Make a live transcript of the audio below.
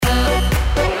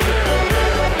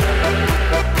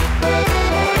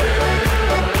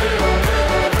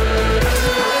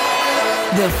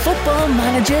Football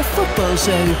Manager Football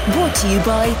Show, brought to you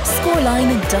by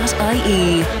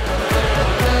scoreline.ie.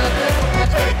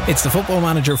 It's the Football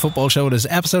Manager Football Show. It is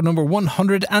episode number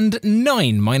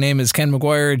 109. My name is Ken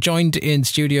Maguire, joined in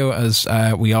studio as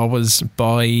we always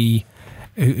by...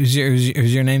 Who's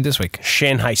your name this week?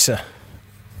 Shane Heise.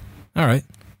 All right.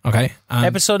 Okay.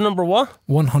 Episode number what?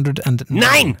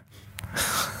 109.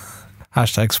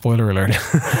 Hashtag spoiler alert.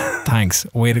 Thanks.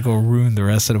 Way to go ruin the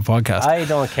rest of the podcast. I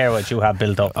don't care what you have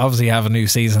built up. Obviously have a new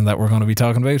season that we're going to be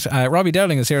talking about. Robbie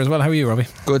Dowling is here as well. How are you, Robbie?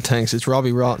 Good, thanks. It's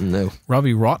Robbie Rotten now.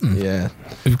 Robbie Rotten? Yeah.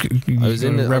 I was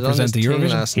in represent the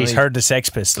Eurovision. He's heard the Sex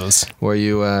Pistols. Where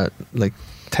you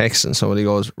text and somebody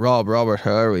goes, Robert,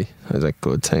 how are we? I was like,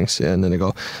 good, thanks. Yeah, and then they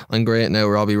go, I'm great now,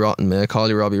 Robbie Rotten. May I call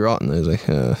you Robbie Rotten? I was like,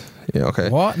 yeah, okay.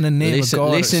 What in the name of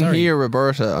God? Listen here,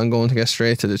 Roberta. I'm going to get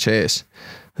straight to the chase.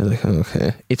 I was like,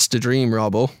 okay. It's the dream,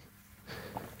 Robbo.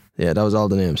 Yeah, that was all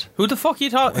the names. Who the fuck are you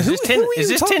talking? Is this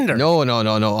Tinder? No.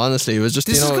 Honestly, it was just,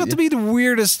 this has got to be the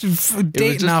weirdest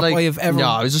dating app I have ever... No,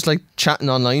 I was just like chatting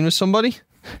online with somebody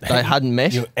that I hadn't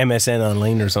met. MSN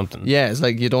online or something. Yeah, it's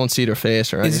like you don't see their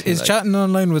face or anything. Is chatting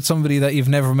online with somebody that you've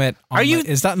never met online,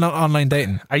 is that not online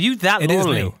dating? Are you that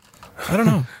lonely? Is now. I don't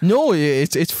know. No,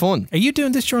 it's fun. Are you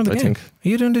doing this during the game? Are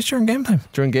you doing this during game time?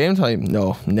 During game time?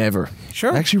 No, never.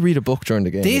 Sure. I actually read a book during the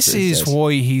game. This is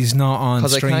why he's not on StreamYard.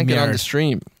 Because I can't get on the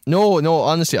stream. No,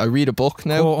 honestly, I read a book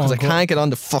now because I can't get on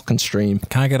the fucking stream.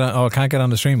 Can't get on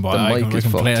the stream, but I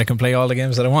can play all the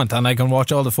games that I want, and I can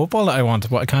watch all the football that I want,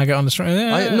 but I can't get on the stream.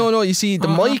 No, you see, the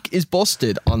mic is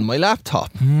busted on my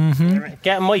laptop. Mm-hmm.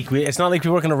 Get a mic. It's not like we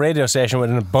work in a radio station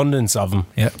with an abundance of them.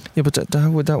 Yeah, but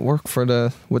would that work for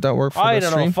the I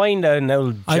don't know. Find out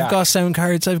now. I've got sound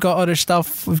cards. I've got other stuff.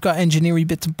 We've got engineering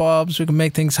bits and bobs. We can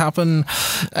make things happen.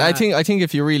 I think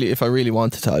if I really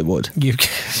wanted to, I would.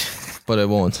 But I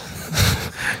won't.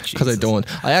 Because I don't.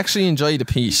 I actually enjoy the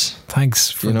piece.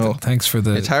 Thanks for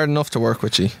the. It's hard enough to work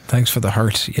with you. Thanks for the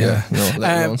hurt. Yeah. No,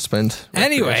 let alone spend time.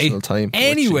 Anyway. No,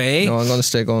 I'm going to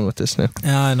stay going with this now.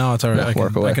 No, it's alright.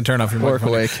 I can turn off your microphone.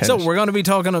 Away, so we're going to be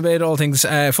talking about all things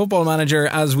Football Manager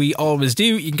as we always do.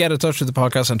 You can get in touch with the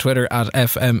podcast on Twitter at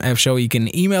FMF Show. You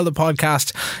can email the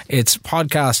podcast. It's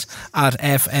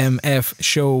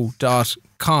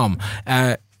podcast@fmfshow.com.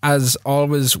 As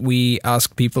always, we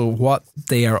ask people what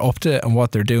they are up to and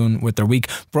what they're doing with their week.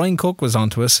 Brian Cook was on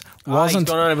to us. He's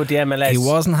going on about the MLS. He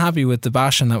wasn't happy with the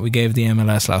bashing that we gave the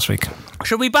MLS last week.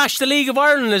 Should we bash the League of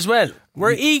Ireland as well?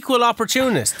 We're equal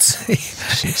opportunists.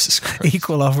 Jesus Christ.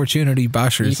 Equal opportunity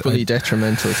bashers. Equally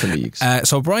detrimental to leagues.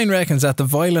 So Brian reckons that the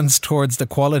violence towards the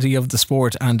quality of the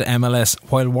sport and MLS,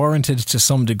 while warranted to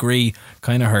some degree,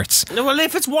 kind of hurts. Well,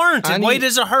 if it's warranted, why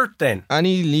does it hurt then?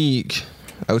 Any league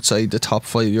outside the top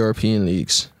 5 European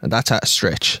leagues, and that's at a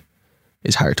stretch,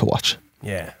 is hard to watch.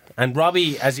 Yeah. And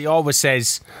Robbie, as he always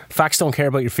says, facts don't care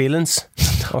about your feelings.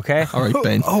 Okay? Alright,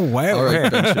 Ben. Oh, wow.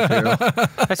 Alright, Ben Shapiro.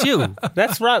 That's you.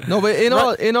 That's right. No, but in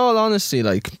all honesty,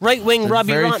 like, right wing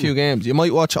Robbie very Rotten. few games. You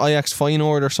might watch Ajax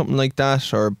Feyenoord or something like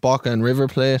that, or Boca and River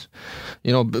Plate.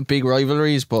 You know, big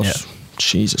rivalries, but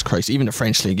Jesus Christ, even the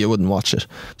French league, you wouldn't watch it.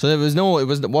 So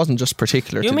it wasn't just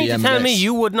particular to the MLS. You mean to tell me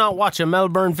you would not watch a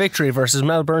Melbourne Victory versus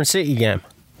Melbourne City game?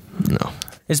 No.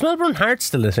 Is Melbourne Heart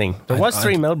still a thing? There was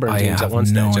 3 Melbourne teams at one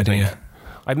stage. No idea.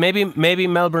 Maybe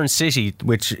Melbourne City,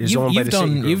 which is owned by the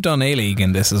City Group. You've done A-League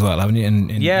in this as well, haven't you?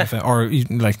 Yeah. I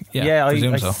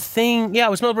presume so. It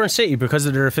was Melbourne City because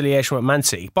of their affiliation with Man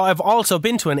City. But I've also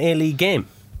been to an A-League game.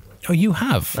 Oh, you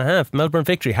have? I have. Melbourne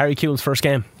Victory, Harry Kewell's first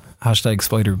game. Hashtag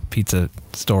Spider Pizza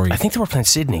Story. I think they were playing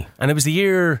Sydney, and it was the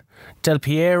year Del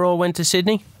Piero went to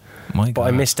Sydney. My God. But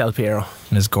I missed Del Piero.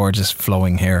 And his gorgeous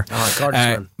flowing hair. Oh, gorgeous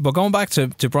man. But going back to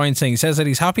Brian's thing, he says that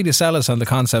he's happy to sell us on the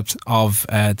concept of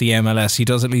the MLS. He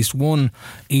does at least one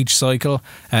each cycle.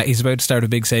 He's about to start a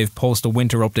big save post a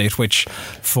winter update, which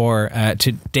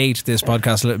to date this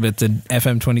podcast a little bit, the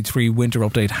FM23 winter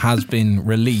update has been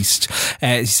released.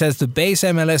 He says the base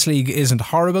MLS league isn't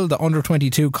horrible. The under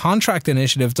 22 contract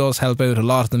initiative does help out a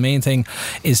lot. The main thing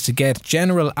is to get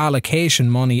general allocation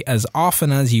money as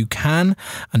often as you can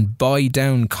and buy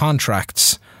down contracts.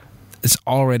 It's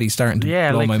already starting to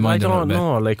blow my mind a little bit. I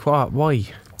don't know, like what? Why?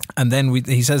 And then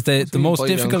he says the most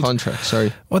difficult contract.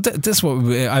 Sorry. Well, this what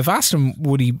I've asked him.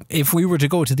 Would he, if we were to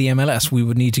go to the MLS, we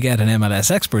would need to get an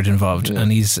MLS expert involved,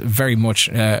 and he's very much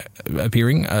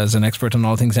appearing as an expert on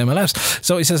all things MLS.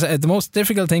 So he says the most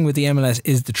difficult thing with the MLS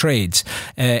is the trades.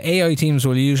 AI teams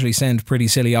will usually send pretty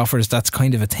silly offers. That's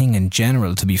kind of a thing in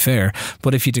general, to be fair.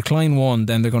 But if you decline one,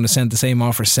 then they're going to send the same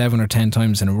offer 7 or 10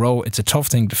 times in a row. It's a tough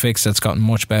thing to fix. That's gotten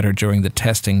much better during the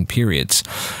testing periods.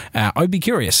 I'd be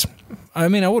curious. I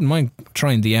mean, I wouldn't mind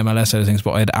trying the MLS side of things,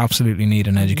 but I'd absolutely need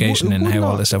an education in how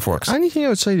all this stuff works. Anything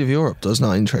outside of Europe does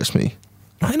not interest me.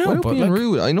 I know, Without but being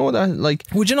rude, I know that. Like,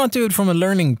 would you not do it from a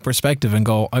learning perspective and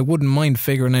go, I wouldn't mind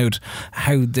figuring out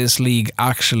how this league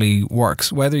actually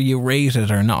works, whether you rate it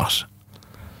or not?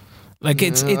 Like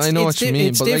it's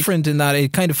different in that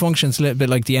it kind of functions a little bit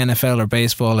like the NFL or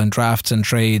baseball and drafts and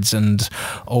trades and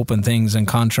open things and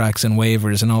contracts and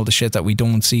waivers and all the shit that we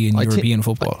don't see in European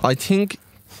football. I think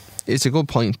it's a good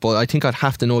point, but I think I'd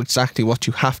have to know exactly what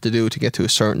you have to do to get to a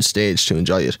certain stage to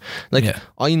enjoy it. Like,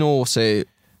 I know, say,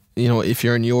 you know, if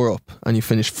you're in Europe and you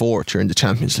finish fourth, you're in the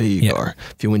Champions League, or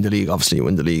if you win the league, obviously you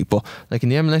win the league. But like in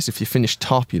the MLS, if you finish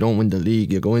top, you don't win the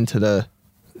league. You go into the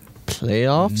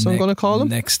playoffs, I'm going to call them.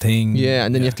 Next thing. Yeah,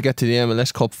 and then you have to get to the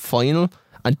MLS Cup final,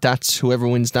 and that's whoever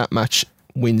wins that match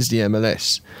wins the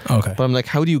MLS. Okay. But I'm like,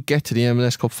 how do you get to the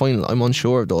MLS Cup final? I'm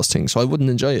unsure of those things, so I wouldn't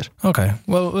enjoy it. Okay.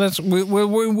 Well,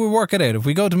 we'll work it out. If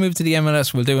we go to move to the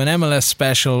MLS, we'll do an MLS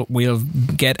special. We'll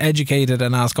get educated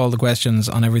and ask all the questions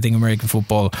on everything American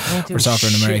football or soccer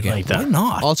in America. Like that. Why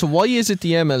not? Also, why is it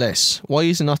the MLS? Why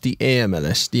is it not the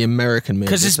AMLS, the American Major?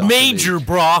 Because it's major,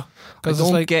 brah. I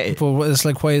don't get it. But it's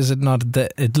like, why is it not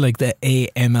the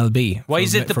AMLB? Why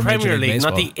is it the Premier League,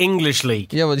 not the English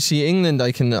League? Yeah, well, you see, England,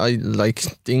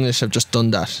 the English have just done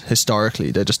that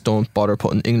historically. They just don't bother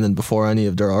putting England before any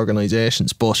of their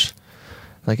organisations. But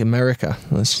like America,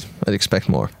 I'd expect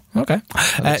more. Okay.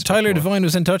 Tyler Devine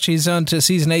was in touch. He's on to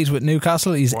season 8 with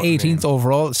Newcastle. He's 18th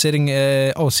overall, sitting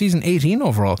season 18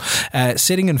 overall,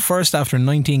 sitting in first after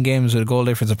 19 games with a goal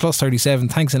difference of plus 37,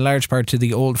 thanks in large part to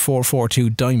the old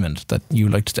 4-4-2 diamond that you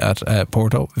liked at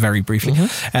Porto very briefly.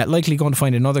 Likely going to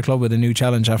find another club with a new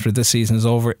challenge after this season is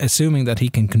over, assuming that he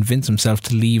can convince himself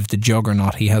to leave the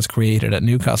juggernaut he has created at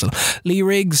Newcastle. Lee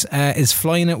Riggs is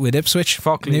flying it with Ipswich.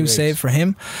 New save for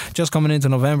him. Just coming into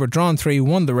November, drawn 3,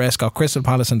 won the rest, got Crystal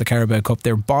Palace and the Carabao Cup.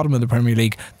 They're bottom of the Premier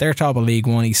League. They're top of League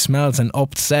One. He smells an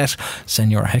upset.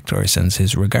 Senor Hector sends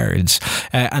his regards.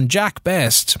 And Jack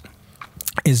Best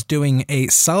is doing a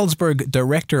Salzburg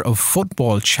Director of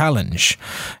Football challenge.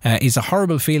 It's a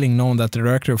horrible feeling knowing that the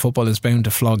Director of Football is bound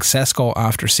to flog Sesko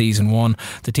after season 1.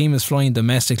 The team is flying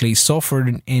domestically,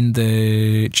 suffered in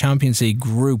the Champions League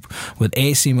group with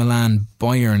AC Milan,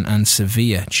 Bayern and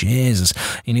Sevilla. Jesus.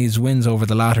 He needs wins over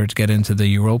the latter to get into the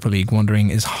Europa League, wondering,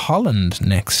 is Holland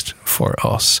next for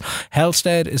us?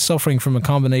 Hellstead is suffering from a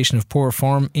combination of poor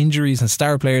form, injuries and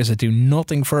star players that do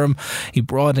nothing for him. He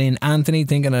brought in Anthony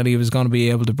thinking that he was going to be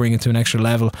able to bring it to an extra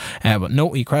level, but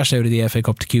no, he crashed out of the FA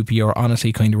Cup to QPR.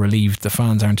 Honestly kind of relieved. The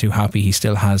fans aren't too happy. He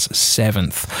still has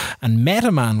 7th. And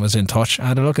Metaman was in touch. I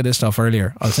had a look at this stuff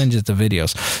earlier. I'll send you the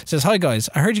videos. Says, hi guys,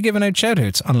 I heard you giving out shout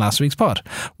outs on last week's pod.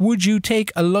 Would you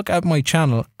take a look at my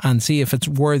channel and see if it's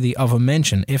worthy of a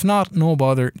mention? If not, no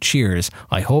bother. Cheers.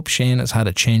 I hope Shane has had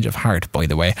a change of heart, by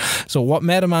the way. So what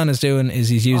Metaman is doing is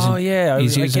he's using...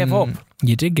 I gave up.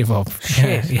 You did give up.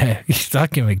 Shit. Yeah. That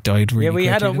gimmick died really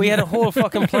quickly. We had a whole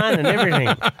fucking plan and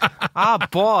everything.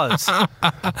 Balls.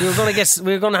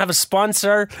 We were gonna have a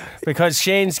sponsor because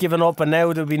Shane's given up and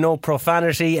now there'll be no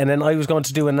profanity, and then I was going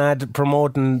to do an ad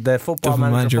promoting the Football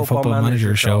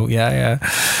Manager show. Yeah.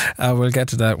 We'll get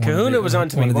to that. Kahuna was on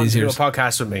to me once to do a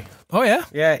podcast with me. Oh yeah?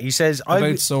 Yeah, he says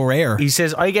about So Rare. He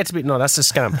says I get to be... No, that's a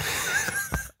scam.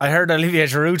 I heard Olivier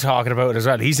Giroud talking about it as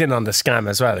well. He's in on the scam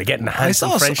as well. They're getting a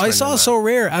handsome Frenchman. I saw So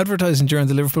Rare advertising during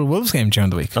the Liverpool Wolves game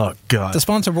during the week. Oh God! The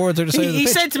sponsor boards are the side of the pitch.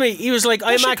 He said to me, he was like,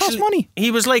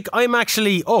 He was like, I'm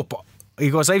actually up.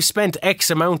 He goes, I've spent X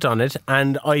amount on it,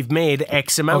 and I've made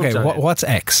X amount. Okay, on it. What's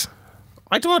X?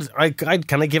 I don't.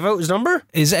 Can I give out his number?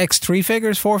 Is X 3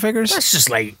 figures, 4 figures? That's just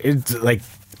it's like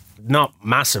not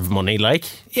massive money, like.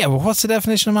 Yeah, well, what's the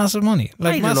definition of massive money?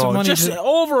 Like, I don't massive know. money Just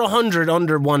over 100,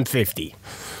 under 150.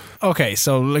 Okay,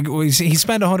 so like he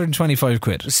spent 125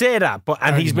 quid. Say that,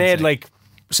 and he's made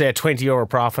say a €20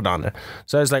 profit on it.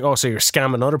 So I was like, oh, so you're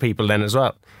scamming other people then as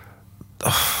well.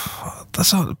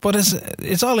 That's all, but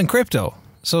it's all in crypto.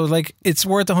 So like it's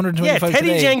worth 125 today. Yeah, Teddy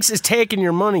today, Jenks is taking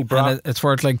your money, bro. And it's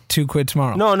worth like 2 quid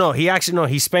tomorrow. No, he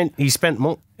spent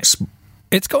more.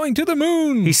 It's going to the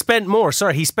moon. He spent more.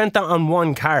 Sorry, he spent that on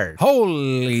one card.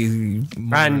 Holy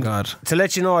God. To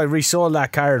let you know, I resold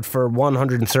that card for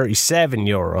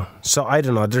 €137. So I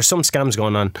don't know. There's some scams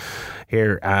going on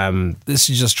here. This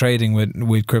is just trading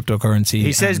with cryptocurrency.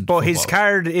 He says, but his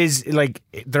card is like,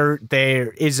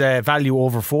 there is a value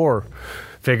over 4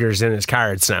 figures in his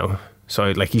cards now.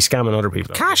 So like he's scamming other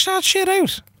people. Cash that shit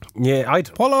out. Yeah,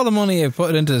 I'd pull all the money out,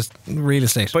 put it into real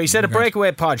estate. But he said a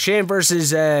breakaway pod. Shane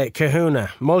versus Kahuna,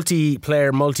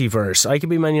 multiplayer multiverse. I could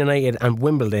be Man United and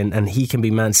Wimbledon, and he can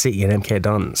be Man City and MK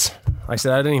Dons. I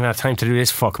said, I don't even have time to do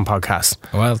this fucking podcast.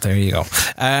 Well, there you go.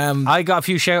 I got a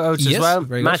few shout outs as well.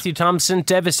 Matthew Thompson,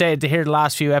 devastated to hear the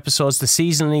last few episodes. The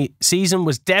season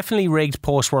was definitely rigged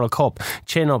post World Cup.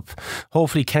 Chin up.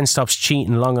 Hopefully Ken stops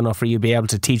cheating long enough for you to be able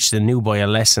to teach the new boy a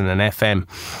lesson in FM.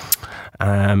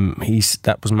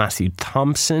 That was Matthew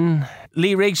Thompson.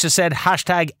 Lee Riggs just said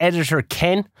hashtag editor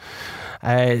Ken.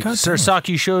 Sir Sock,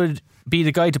 you should be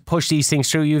the guy to push these things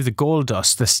through. You have the gold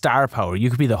dust, the star power. You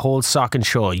could be the whole sock and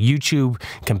show. YouTube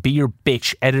can be your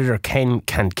bitch. Editor Ken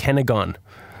can Kennegon.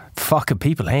 Fucking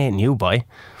people hating you, boy.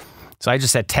 So I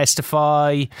just said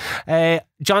testify.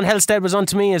 John Hellstead was on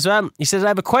to me as well. He says, I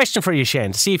have a question for you,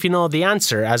 Shane, to see if you know the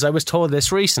answer, as I was told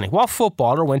this recently. What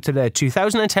footballer went to the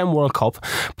 2010 World Cup,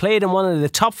 played in one of the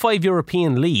top 5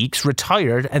 European leagues,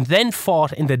 retired, and then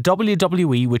fought in the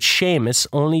WWE with Sheamus,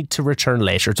 only to return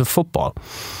later to football?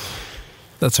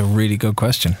 That's a really good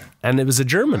question. And it was a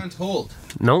German. Grant Holt.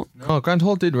 No, Grant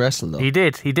Holt did wrestle though. He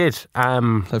did.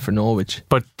 Played for Norwich.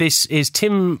 But this is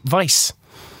Tim Weiss.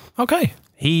 Okay.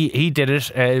 He did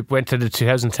it, went to the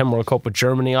 2010 World Cup with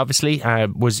Germany, obviously,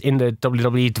 was in the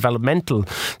WWE developmental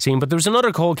scene. But there was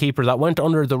another goalkeeper that went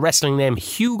under the wrestling name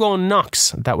Hugo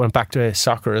Knox that went back to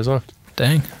soccer as well.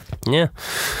 Dang. Yeah.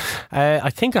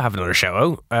 I think I have another shout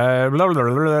out.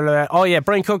 Oh yeah,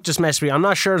 Brian Cook just messaged me. I'm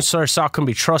not sure Sir Sock can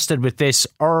be trusted with this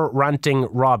or ranting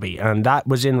Robbie, and that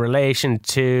was in relation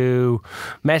to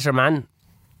Metaman.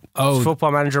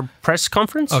 Football Manager press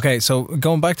conference. Okay, so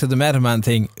going back to the Metaman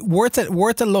thing, worth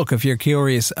a look if you're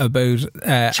curious about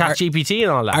ChatGPT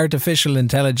and all that. Artificial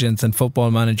intelligence and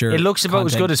Football Manager. It looks about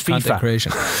as good as FIFA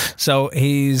creation. So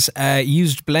he's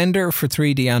used Blender for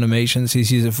 3D animations.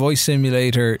 He's used a voice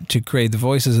simulator to create the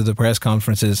voices of the press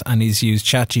conferences, and he's used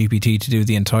ChatGPT to do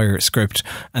the entire script,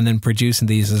 and then producing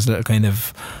these as little kind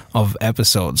of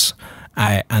episodes.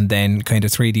 And then kind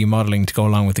of 3D modelling to go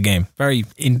along with the game. Very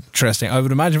interesting. I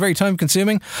would imagine very time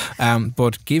consuming,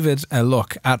 but give it a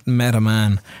look at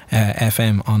Metaman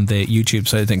FM on the YouTube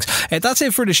side of things. That's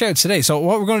it for the shouts today. So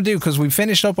what we're going to do, because we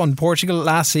finished up on Portugal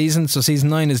last season, so season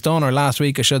 9 is done, or last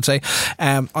week I should say.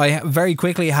 I very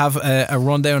quickly have a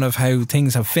rundown of how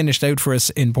things have finished out for us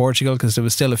in Portugal, because there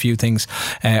was still a few things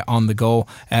on the go.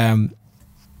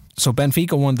 So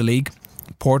Benfica won the league,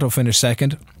 Porto finished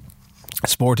second,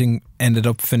 Sporting ended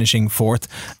up finishing fourth,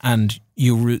 and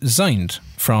you resigned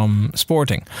from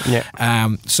Sporting.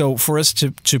 Yeah. So for us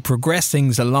to progress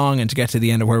things along and to get to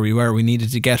the end of where we were, we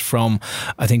needed to get from,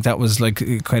 I think that was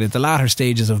like kind of the latter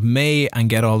stages of May, and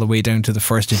get all the way down to the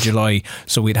 1st of July.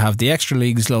 So we'd have the extra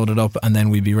leagues loaded up, and then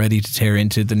we'd be ready to tear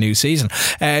into the new season.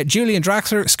 Julian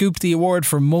Draxler scooped the award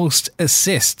for most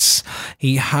assists.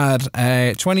 He had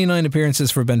 29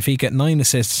 appearances for Benfica, 9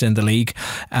 assists in the league.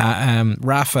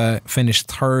 Rafa finished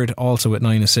third also with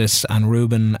 9 assists, and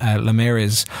Ruben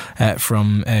Lameres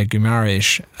from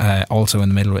Guimarães also in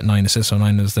the middle with 9 assists, so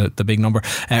 9 is the big number.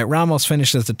 Ramos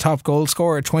finished as the top goal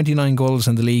scorer, 29 goals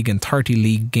in the league in 30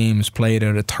 league games played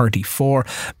out of 34.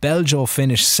 Beljo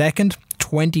finished second,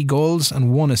 20 goals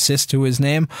and 1 assist to his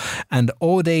name. And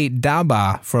Ode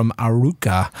Daba from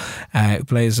Aruca, who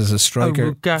plays as a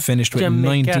striker, finished with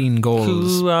 19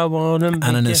 goals and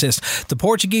an assist. The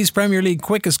Portuguese Premier League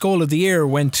quickest goal of the year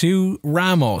went to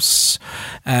Ramos.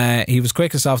 He was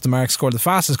quickest off the mark, scored the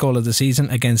fastest goal of the season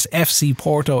against FC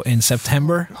Porto in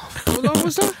September. How long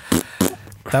was that?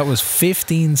 That was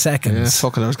 15 seconds. Yeah,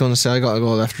 fuck it. I was going to say I got a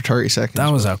goal after 30 seconds.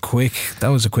 That was a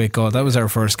quick goal. That was our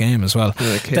first game as well.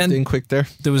 Yeah, then in quick there.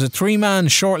 There was a 3-man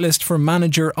shortlist for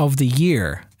Manager of the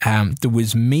Year. There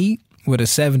was me with a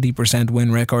 70%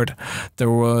 win record.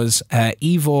 There was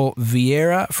Ivo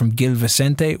Vieira from Gil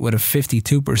Vicente with a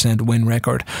 52% win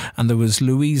record, and there was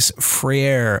Luis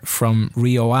Freire from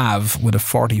Rio Ave with a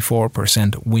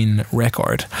 44% win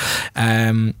record.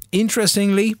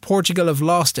 Interestingly, Portugal have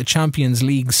lost a Champions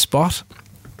League spot.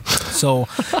 So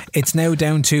it's now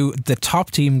down to the top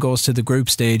team goes to the group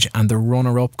stage, and the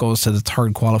runner-up goes to the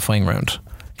third qualifying round.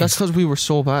 That's because we were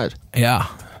so bad. Yeah.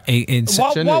 I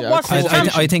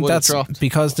think that's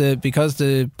because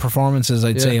the performances,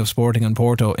 I'd say, of Sporting and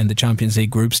Porto in the Champions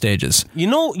League group stages. You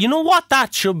know what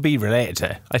that should be related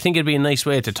to? I think it'd be a nice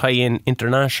way to tie in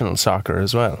international soccer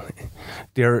as well.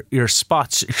 Your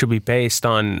spots should be based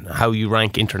on how you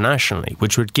rank internationally,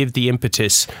 which would give the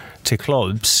impetus to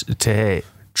clubs to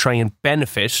try and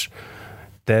benefit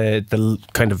the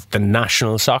kind of the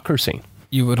national soccer scene.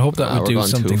 You would hope that would do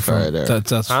something for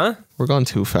that's huh? We're gone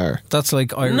too far. That's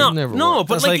like Irish. No,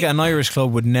 but that's like an Irish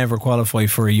club would never qualify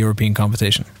for a European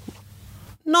competition.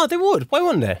 No, they would. Why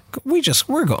wouldn't they?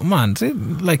 We're going, man.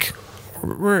 Like,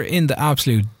 we're in the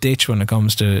absolute ditch when it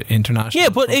comes to international. Yeah,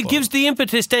 but football. it gives the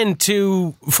impetus then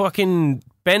to fucking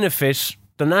benefit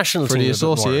the national for team the a bit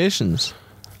more. associations.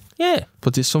 Yeah.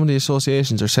 But some of the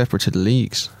associations are separate to the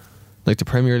leagues. Like the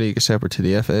Premier League is separate to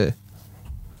the FA.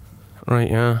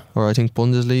 Right, yeah. Or I think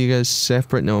Bundesliga is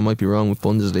separate. No, I might be wrong with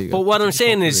Bundesliga. But what I'm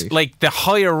saying is, league. like, the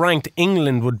higher ranked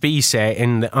England would be, say,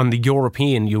 on the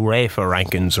European UEFA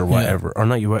rankings or whatever, or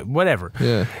not UEFA, whatever.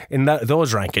 Yeah. In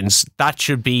those rankings, that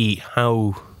should be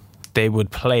how they would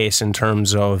place in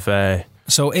terms of.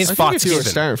 So if I think if you were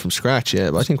starting from scratch,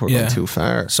 but I think we're going too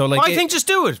far. So like, I think just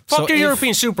do it. Fuck your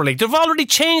European Super League. They've already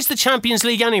changed the Champions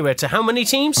League anyway to how many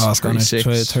teams? Oh, it's gone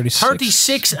 36.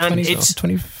 36 and 20, it's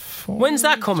 24. When's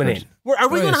that coming in? Are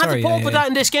we going to have to put up with that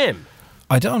in this game?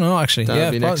 I don't know actually.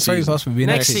 That'll be next very season. possibly be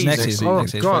next season. Oh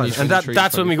Next season. God! And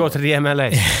that's when we go to the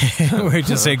MLS. We're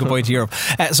just saying goodbye to Europe.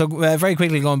 So very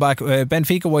quickly going back,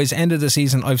 Benfica wise, end of the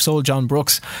season, I've sold John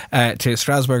Brooks to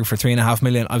Strasbourg for $3.5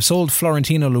 million. I've sold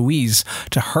Florentino Luis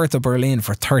to Hertha Berlin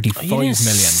for $35 million.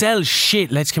 Sell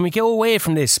shit. Can we go away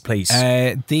from this, please?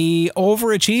 The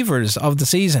overachievers of the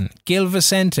season, Gil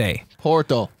Vicente,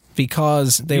 Porto.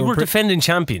 because they were defending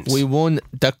champions. We won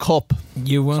the cup.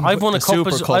 You won. I've won a cup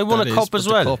as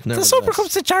well. The Super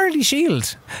Cup's the Charity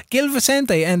Shield. Gil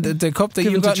Vicente and the cup that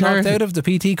you got knocked out of, the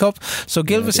PT Cup. So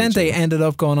Gil Vicente ended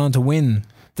up going on to win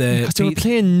because they were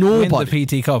playing nobody. Win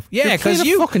the PT Cup. Yeah, because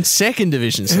you fucking second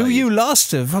division side. Who you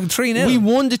lost to fucking 3-0. We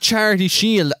won the Charity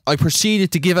Shield. I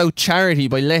proceeded to give out charity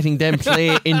by letting them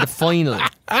play in the final.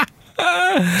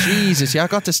 Jesus, I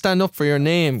got to stand up for your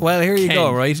name. Well, here you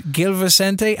go, right? Gil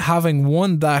Vicente, having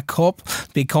won that cup,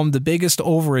 become the biggest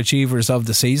overachievers of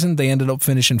the season. They ended up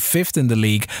finishing 5th in the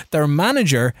league. Their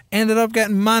manager ended up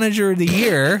getting Manager of the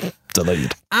Year.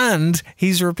 Delighted. And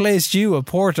he's replaced you at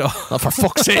Porto. Oh, for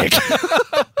fuck's sake.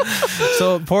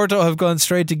 So Porto have gone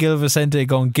straight to Gil Vicente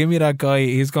going, give me that guy,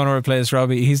 he's going to replace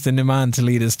Robbie, he's the new man to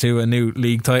lead us to a new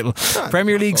league title.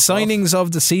 Premier League signings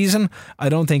of the season, I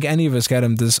don't think any of us get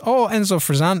him this. Enzo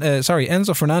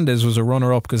Fernandez was a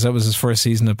runner-up because that was his first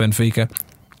season at Benfica.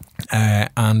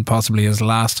 And possibly his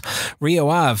last. Rio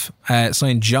Ave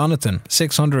signed Jonathan,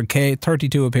 600k,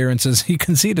 32 appearances. He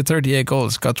conceded 38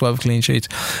 goals, got 12 clean sheets.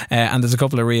 And there's a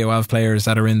couple of Rio Ave players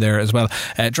that are in there as well.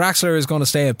 Draxler is going to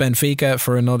stay at Benfica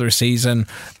for another season.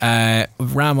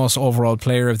 Ramos, overall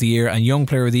player of the year, and young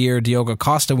player of the year, Diogo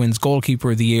Costa wins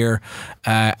goalkeeper of the year.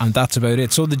 And that's about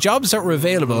it. So the jobs that were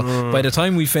available by the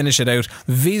time we finish it out: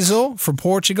 Viso for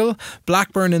Portugal,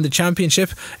 Blackburn in the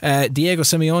Championship. Diego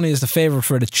Simeone is the favourite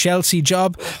for the Chelsea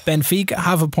job. Benfica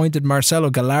have appointed Marcelo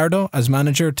Gallardo as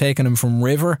manager, taking him from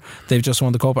River. They've just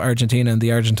won the Copa Argentina and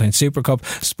the Argentine Super Cup.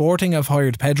 Sporting have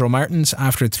hired Pedro Martins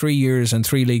after 3 years and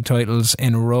 3 league titles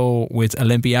in a row with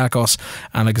Olympiacos.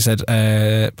 And like I said,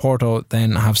 Porto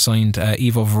then have signed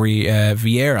Ivo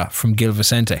Vieira from Gil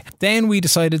Vicente. Then we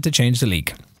decided to change the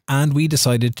league, and we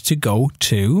decided to go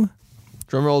to...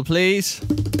 Drum roll, please.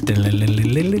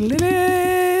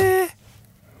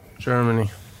 Germany.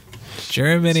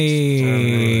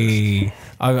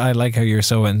 I like how you're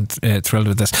so thrilled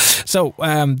with this. So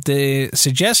the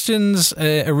suggestions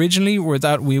originally were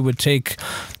that we would take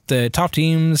the top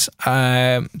teams,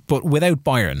 but without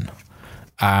Bayern,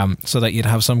 so that you'd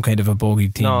have some kind of a bogey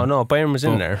team. No, Bayern was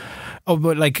in there. Oh,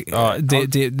 but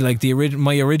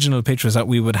my original pitch was that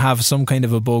we would have some kind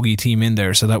of a bogey team in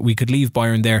there, so that we could leave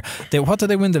Bayern there. What did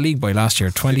they win the league by last year?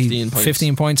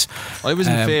 15 points. I was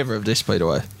in favour of this, by the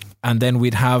way. And then we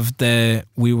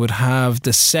would have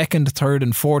the second, third,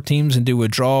 and fourth teams and do a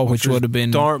draw, which would have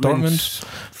been Dortmund,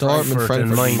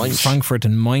 Frankfurt,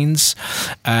 and Mainz.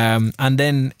 And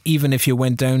then even if you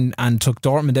went down and took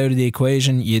Dortmund out of the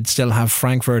equation, you'd still have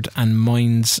Frankfurt and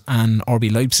Mainz and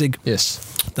RB Leipzig. Yes,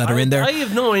 that are in there. I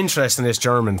have no interest in this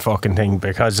German fucking thing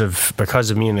because of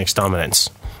Munich's dominance.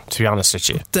 To be honest with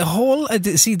you, the whole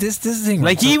this is the thing.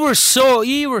 Like you were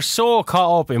so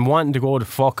caught up in wanting to go to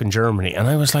fucking Germany, and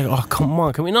I was like, oh come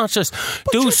on, can we not just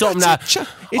do something that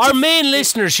our main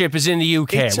listenership is in the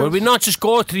UK? Will we not just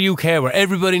go to the UK where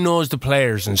everybody knows the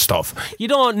players and stuff? You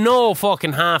don't know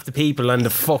fucking half the people and the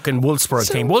fucking Wolfsburg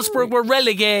team. Wolfsburg were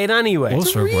relegated anyway.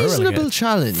 It's a reasonable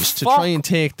challenge to try and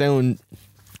take down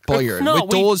Bayern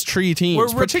with those 3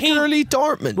 teams, particularly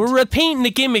Dortmund. We're repeating the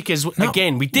gimmick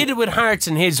again. We did it with Hearts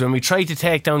and his when we tried to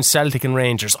take down Celtic and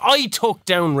Rangers. I took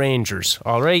down Rangers,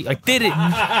 alright? I did it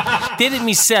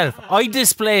myself. I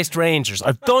displaced Rangers.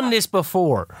 I've done this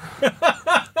before.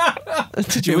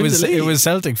 Did you win the league? It was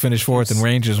Celtic finished 4th and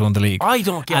Rangers won the league. I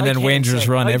don't get it. And then Rangers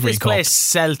run every cup. I displaced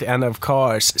Celtic, and of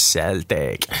course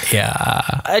Celtic.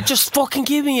 Yeah. Just fucking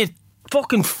give me a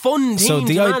fucking fun team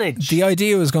to manage. The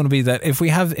idea was going to be that if we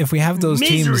have those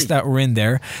teams that were in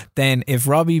there, then if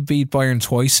Robbie beat Bayern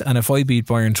twice, and if I beat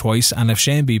Bayern twice, and if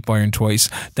Shane beat Bayern twice,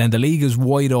 then the league is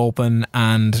wide open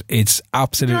and it's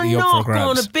absolutely up for grabs. You're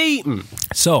not going to beat them.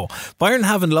 So Bayern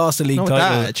haven't lost a league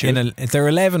title they're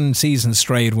 11 seasons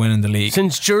straight winning the league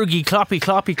since Jurgi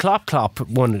Kloppy Klopp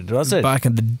won it, was it? back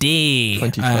in the day.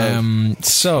 2012.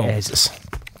 So Jesus.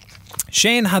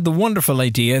 Shane had the wonderful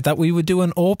idea that we would do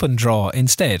an open draw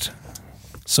instead.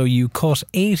 So you cut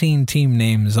 18 team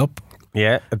names up.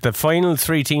 Yeah, the final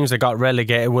 3 teams that got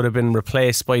relegated would have been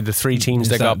replaced by the 3 teams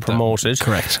that got promoted.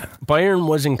 Correct. Bayern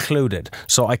was included.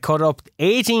 So I cut up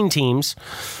 18 teams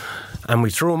and we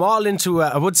threw them all into,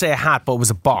 I would say a hat, but it was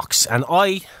a box. And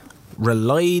I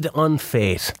relied on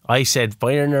fate. I said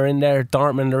Bayern are in there,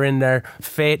 Dortmund are in there.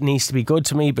 Fate needs to be good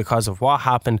to me because of what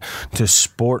happened to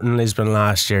Sporting Lisbon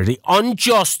last year. The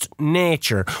unjust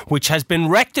nature, which has been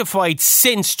rectified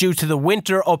since due to the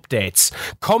winter updates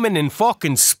coming in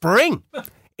fucking spring.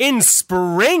 In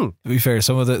spring. To be fair,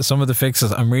 some of the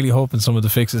fixes, I'm really hoping some of the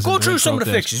fixes. Go through some of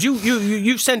the fixes.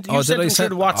 You sent them through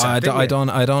the WhatsApp.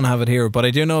 I don't have it here, but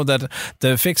I do know that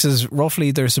the fixes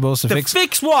roughly they're supposed to fix. The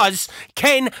fix was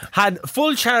Ken had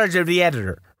full charge of the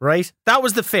editor, right? That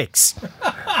was the fix.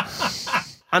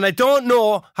 And I don't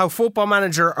know how Football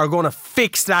Manager are going to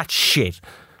fix that shit.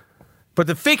 But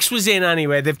the fix was in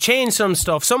anyway. They've changed some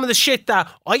stuff. Some of the shit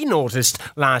that I noticed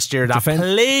last year that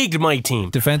plagued my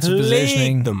team. Defensive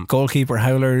positioning, goalkeeper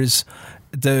howlers,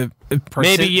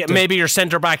 maybe your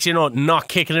centre backs, not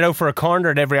kicking it out for a corner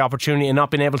at every opportunity and not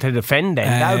being able to defend it.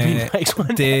 That would be nice.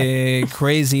 The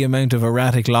crazy amount of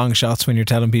erratic long shots when you're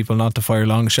telling people not to fire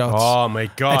long shots. Oh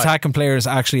my God. Attacking players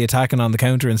actually attacking on the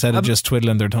counter instead of just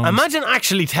twiddling their thumbs. Imagine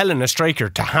actually telling a striker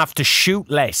to have to shoot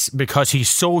less because he's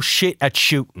so shit at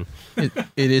shooting.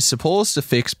 It is supposed to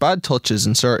fix bad touches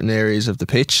in certain areas of the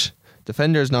pitch.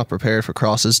 Defenders not prepared for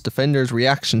crosses, defenders'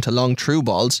 reaction to long through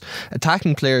balls,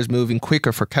 attacking players moving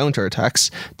quicker for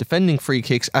counter-attacks, defending free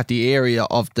kicks at the area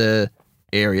of the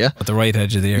area. At the right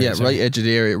edge of the area. Yeah, right edge of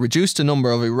the area. Reduced the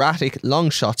number of erratic long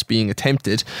shots being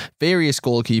attempted. Various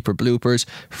goalkeeper bloopers.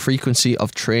 Frequency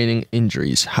of training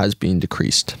injuries has been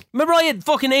decreased. Remember I had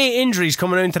fucking 8 injuries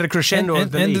coming into the crescendo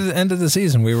of the end of the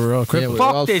season we were all crippled.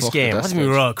 Fuck this game. What do you mean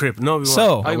we were all crippled? No, we weren't.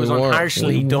 So, I was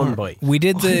harshly done by. We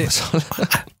did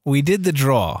the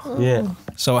draw. Yeah.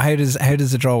 So how does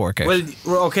the draw work out?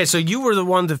 Well, okay, so you were the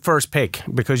one to first pick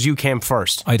because you came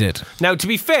first. I did. Now, to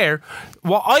be fair,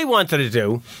 what I wanted to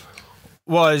do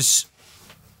was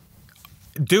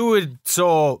do it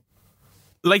so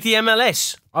like the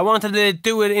MLS. I wanted to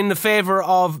do it in the favour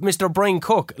of Mr. Brian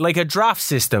Cook, like a draft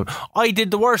system. I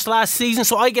did the worst last season,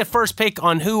 so I get first pick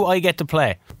on who I get to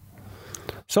play.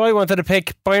 So I wanted to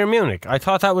pick Bayern Munich. I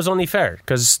thought that was only fair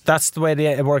because that's the way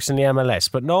it works in the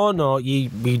MLS. But no, you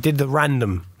did the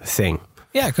random thing.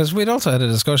 Yeah, because we'd also had a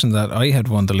discussion that I had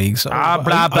won the league. So blah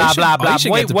blah blah.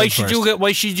 Why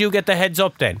should you get the heads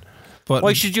up then? But,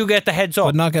 why should you get the heads up?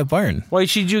 But not get Bayern. Why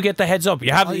should you get the heads up?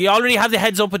 You already have the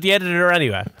heads up with the editor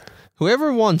anyway.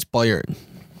 Whoever wants Bayern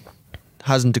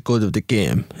hasn't the good of the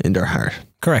game in their heart.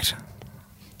 Correct.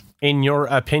 In your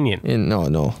opinion?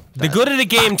 No. The good of the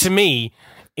game to me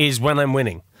is when I'm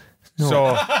winning. No.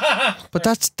 So, but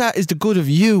that is the good of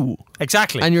you.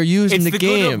 Exactly. And you're using it's the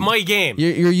game. Good of my game.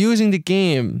 You're using the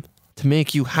game to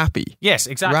make you happy. Yes,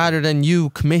 exactly. Rather than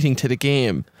you committing to the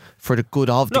game for the good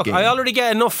of the game. Look, I already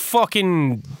get enough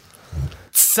fucking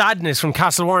sadness from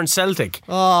Castlewarren Celtic.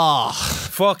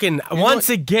 Fucking once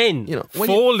again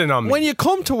folding on me. When you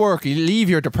come to work, you leave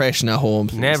your depression at home.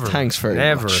 Please. Never. Thanks very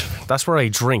much. That's where I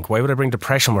drink. Why would I bring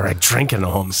depression where I drink in the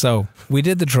home? So we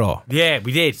did the draw. Yeah,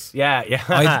 we did. Yeah.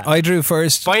 I drew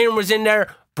first. Bayern was in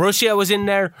there. Borussia was in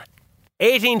there.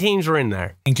 18 teams were in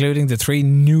there, including the 3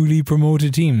 newly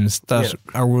promoted teams that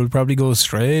will probably go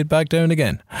straight back down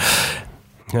again.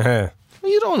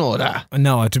 You don't know that.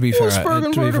 No, to be fair, Wolfsburg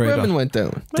and Werder Bremen went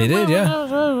down. They did,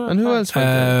 yeah. And who else went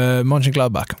down?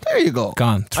 Mönchengladbach. There you go.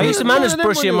 Gone. I used to manage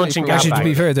Borussia Mönchengladbach. Actually, to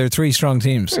be fair, they're 3 strong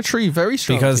teams. They're 3 very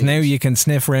strong because teams. now you can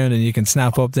sniff around and you can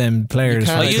snap up them players.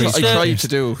 I tried to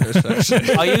do.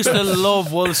 I used to love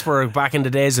Wolfsburg back in the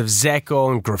days of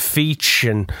Zeko and Grafich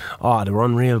and they were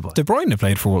unreal. But De Bruyne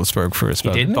played for Wolfsburg for a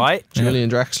spell. He did, bite. Julian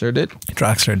Draxler did.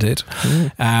 Draxler did.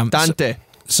 Dante.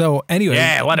 So anyway,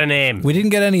 yeah, what a name. We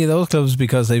didn't get any of those clubs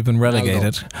because they've been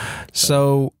relegated.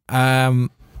 So I'll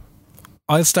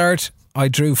start. I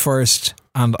drew first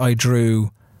and I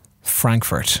drew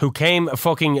Frankfurt, who came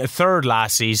fucking third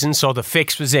last season, so the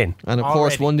fix was in. And of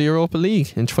course won the Europa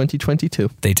League in 2022.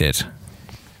 They did.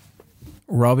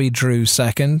 Robbie drew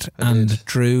second and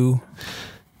drew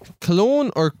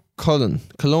Cologne or Cologne. I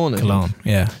think. Cologne,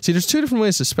 yeah. See, there's two different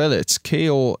ways to spell it. It's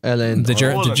Koln. Yeah.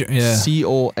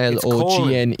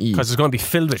 Cologene. Because it's going to be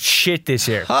filled with shit this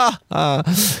year.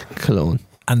 Cologne.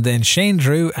 And then Shane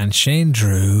Drew.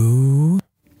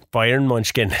 Bayern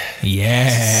Munchkin.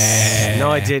 Yeah. No,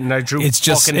 I didn't. I drew It's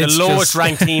just- fucking it's the lowest just-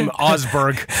 ranked team,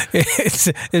 Augsburg. It's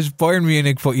Bayern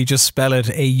Munich, but you just spell it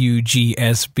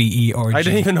AUGSBERG. I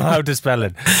don't even know how to spell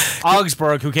it.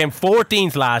 Augsburg, who came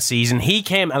 14th last season, he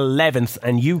came 11th,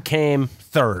 and you came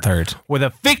third. Where the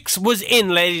fix was in,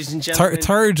 ladies and gentlemen.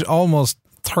 Third, almost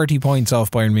 30 points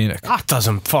off Bayern Munich. That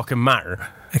doesn't fucking matter.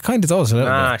 It kind of does a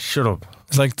little bit. Shut up.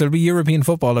 It's like there'll be European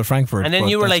football at Frankfurt. And then but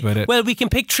you were that's like, about it. well, we can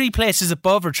pick 3 places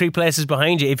above or 3 places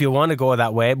behind you if you want to go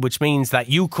that way, which means that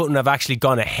you couldn't have actually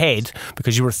gone ahead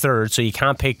because you were third, so you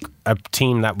can't pick a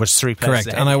team that was 3 places Correct.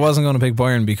 ahead. And I wasn't going to pick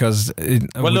Bayern because there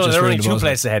were only 2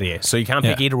 places ahead of you, so you can't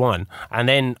pick either one. And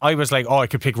then I was like, I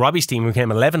could pick Robbie's team who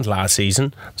came 11th last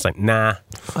season. I was like, nah.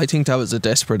 I think that was a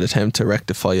desperate attempt to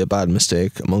rectify a bad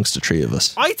mistake amongst the 3 of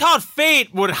us. I thought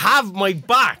fate would have my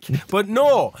back, but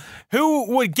no.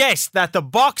 Who would guess that the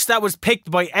box that was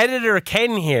picked by editor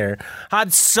Ken here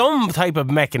had some type of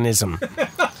mechanism?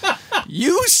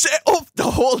 You set up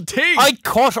the whole thing. I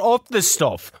cut up the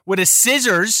stuff with a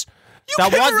scissors. You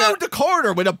came around the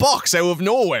corner with a box out of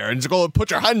nowhere and go and put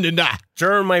your hand in that.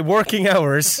 During my working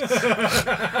hours,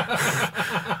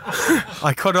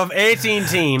 I cut off 18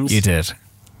 teams. You did.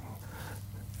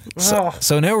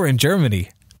 So now we're in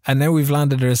Germany. And now we've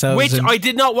landed ourselves Which I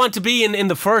did not want to be in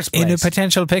the first place. in a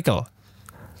potential pickle.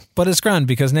 But it's grand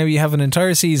because now you have an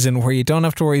entire season where you don't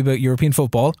have to worry about European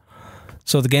football.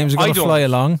 So the games are going to fly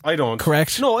along. I don't.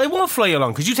 Correct? No, it won't fly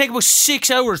along because you take about 6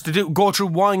 hours to go through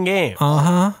one game.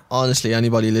 Honestly,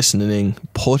 anybody listening in,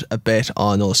 put a bet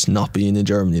on us not being in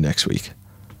Germany next week.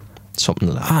 Something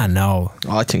like that. No.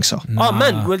 Oh, I think so. Oh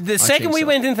man, well, the second think we so.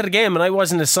 went into the game and I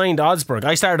wasn't assigned Augsburg,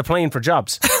 I started applying for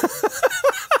jobs.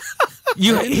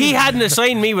 He hadn't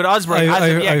assigned me with Augsburg.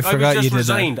 I forgot was just you did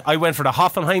resigned. I went for the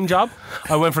Hoffenheim job.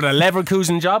 I went for the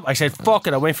Leverkusen job. I said, fuck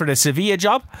it. I went for the Sevilla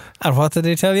job. And what did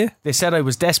they tell you? They said I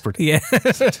was desperate. Yeah.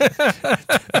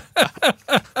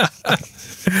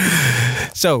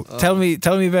 So tell me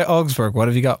about Augsburg. What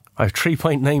have you got? I have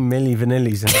 3.9 milli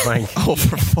vanillis in the bank. Oh,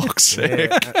 for fuck's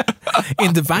sake.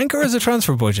 In the bank or as a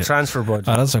transfer budget? Transfer budget.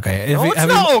 Oh, that's okay. No, it's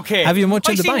not okay. Have you much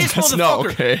in the bank? That's not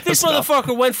okay. This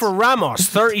motherfucker went for Ramos,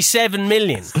 37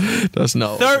 million. That's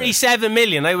not 37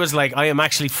 million. I was like, I am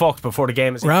actually fucked before the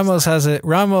game is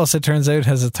Ramos, it turns out,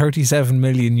 has a 37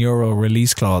 million euro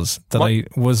release clause that I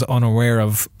was unaware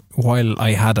of while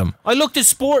I had him. I looked at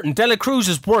Sport and Dela Cruz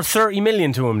is worth 30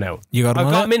 million to him now. You got him I've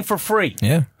on got it? him in for free.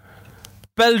 Yeah.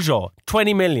 Beljo,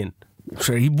 20 million.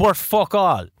 Sure, he's worth fuck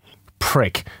all.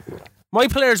 Prick. My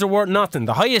players are worth nothing.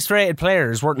 The highest rated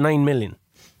player is worth 9 million.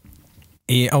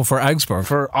 For Augsburg.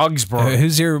 For Augsburg.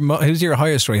 Who's your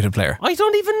highest rated player? I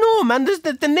don't even know, man.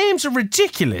 The names are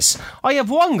ridiculous. I have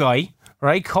one guy,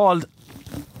 right, called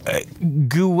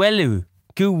Guelu.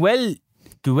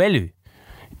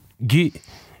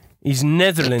 He's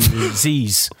Netherlands.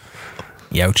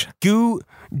 Youch.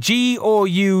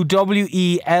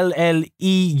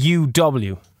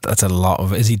 Gouwelleu. That's a lot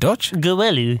of. Is he Dutch?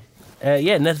 Guelu.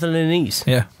 Yeah, Netherlands.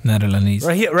 Yeah, Netherlands.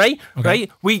 Right here, right? Okay.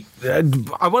 Right?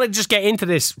 I want to just get into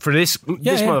this for this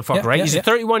motherfucker, right? He's a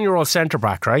 31-year-old centre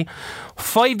back, right?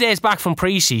 5 days back from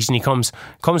pre-season, he comes to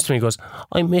me and goes,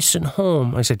 I'm missing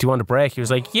home. I said, do you want a break? He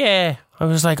was like, yeah. I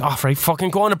was like, oh, right,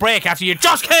 fucking go on a break after you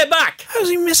just came back. How's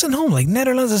he missing home? Like,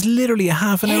 Netherlands is literally a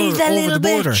half an hour over the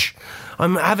border. Bitch. I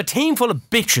have a team full of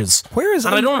bitches. Where is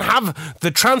and I don't have the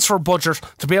transfer budget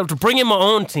to be able to bring in my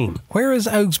own team. Where is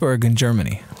Augsburg in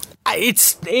Germany?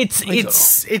 It's in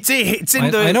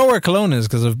the. I know where Cologne is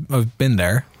because I've been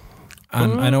there,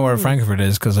 and I know where Frankfurt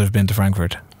is because I've been to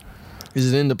Frankfurt.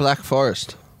 Is it in the Black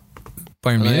Forest?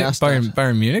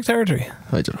 Bayern Munich territory.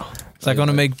 I don't know. Is that going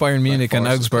to make Bayern Munich and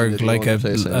Augsburg like a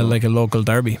local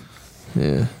derby?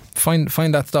 Yeah. Find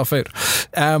that stuff out.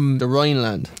 The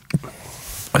Rhineland.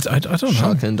 I don't know.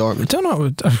 Schalke and Dortmund. I don't know.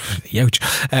 Ouch.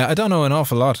 I don't know an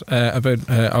awful lot about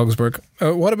Augsburg.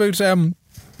 What about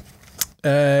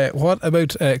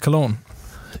Cologne?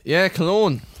 Yeah,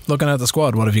 Cologne. Looking at the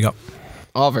squad, what have you got?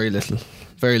 Oh, very little.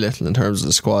 Very little in terms of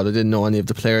the squad. I didn't know any of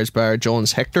the players bar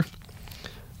Jones Hector.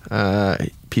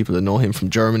 People that know him from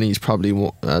Germany, he's probably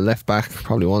left back,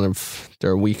 probably one of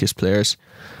their weakest players.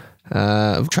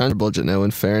 Transfer budget now,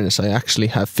 in fairness, I actually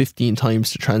have 15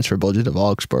 times the transfer budget of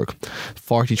Augsburg,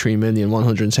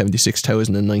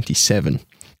 43,176,097,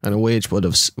 and a wage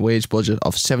budget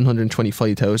of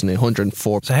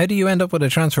 725,804. So how do you end up with a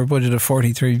transfer budget of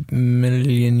 43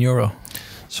 million euro?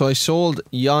 So I sold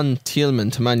Jan Thielmann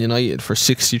to Man United for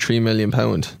 £63 million.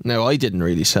 Now, I didn't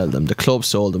really sell them. The club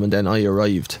sold them, and then I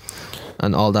arrived,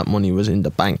 and all that money was in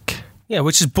the bank. Yeah,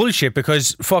 which is bullshit,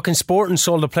 because fucking Sporting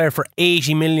sold a player for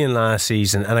 80 million last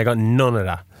season, and I got none of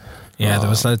that. Yeah, that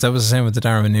was the same with the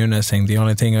Darwin Núñez thing. The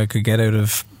only thing I could get out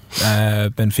of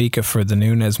Benfica for the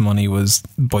Núñez money was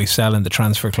by selling the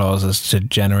transfer clauses to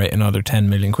generate another 10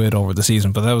 million quid over the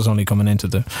season, but that was only coming into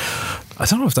the, I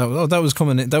don't know if that was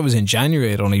coming in, that was in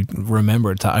January. I'd only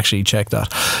remembered to actually check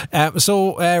that.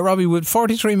 So Robbie, with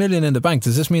 43 million in the bank,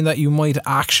 does this mean that you might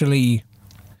actually,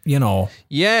 Yeah.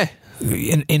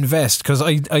 invest? Because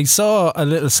I saw a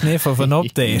little sniff of an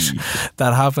update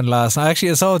that happened last night.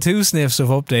 Actually, I saw 2 sniffs of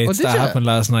updates that happened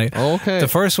last night. Okay. The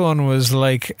first one was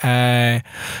like Cologne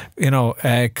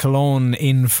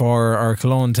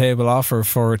Cologne table offer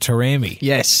for Taremi.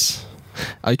 Yes.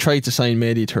 I tried to sign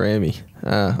Mehdi Taremi.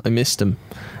 I missed him.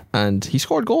 And he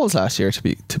scored goals last year, to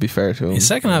be fair to him. His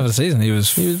second half of the season, he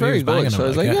was very good. So I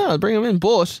was like, I'll bring him in.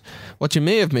 But what you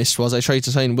may have missed was I tried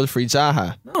to sign Wilfried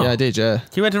Zaha. Oh. Yeah, I did, yeah.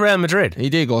 He went to Real Madrid. He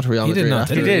did go to Real Madrid.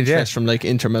 He did, yeah. From like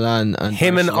Inter Milan and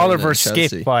him and Barcelona Oliver and Chelsea.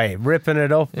 Skip by ripping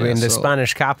it up in the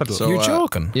Spanish capital. So, You're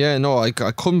joking. Yeah, no, I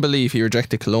couldn't believe he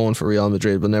rejected Cologne for Real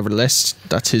Madrid, but nevertheless,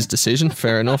 that's his decision.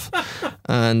 Fair enough.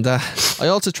 And I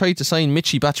also tried to sign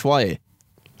Michy Batshuayi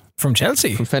From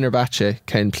Chelsea? from Fenerbahce.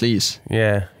 Ken, please.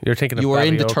 Yeah, you're thinking of You were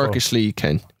in the Bakayoko. Turkish league,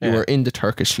 Ken. You were in the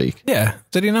Turkish league. Yeah.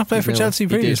 Did he not play for Chelsea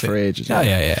previously? He did for ages.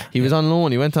 Yeah. He was on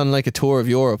loan. He went on like a tour of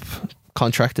Europe,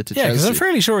 contracted to Yeah, because Chelsea. I'm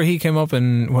fairly sure he came up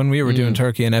when we were doing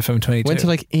Turkey in FM22. Went to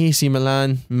like AC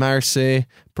Milan, Marseille,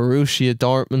 Borussia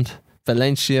Dortmund,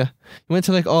 Valencia. He went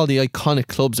to like all the iconic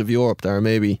clubs of Europe that are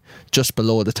maybe just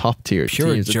below the top tier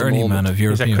pure teams at the journeyman moment. of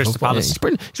European Crystal football. Palace. He's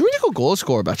brilliant. He's a really good goal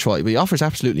scorer, Batshuayi, but he offers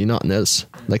absolutely nothing else.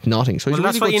 Like nothing. So he's Well,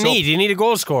 a that's really what you good need. You need a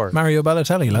goal scorer. Mario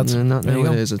Balotelli, lads. Not There you go.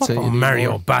 nowadays, I'd say. You need Mario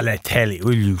more. Balotelli,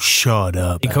 will you shut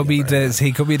up? He could be the How many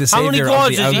saviour goals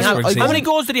of did the he have? Augsburg How many season.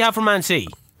 goals did he have for Man City?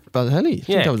 Balotelli? I think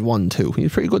Yeah. that was 1-2. He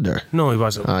was pretty good there. No, he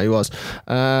wasn't. He was.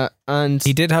 And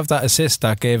He did have that assist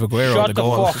that gave Aguero Shut the the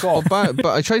goal. fuck up. but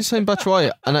I tried to sign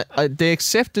Batshuayi, and they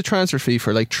accept the transfer fee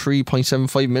for like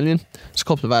 3.75 million. There's a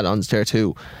couple of add-ons there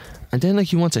too. And then like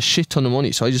he wants a shit ton of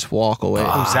money, so I just walk away.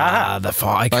 Zaha. I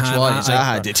Batshuayi, can't.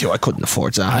 Zaha did too. I couldn't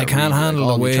afford Zaha. I can't handle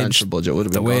All the wage- transfer budget would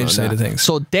have the been wage gone on side that. of things.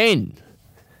 So then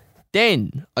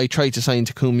I tried to sign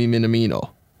Takumi Minamino,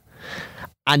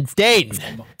 and then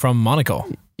From Monaco.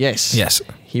 yes,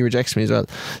 he rejects me as well.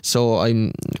 So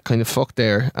I'm kind of fucked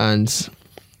there, and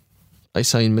I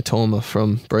signed Matoma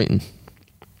from Brighton.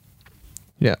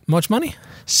 Yeah, Much money?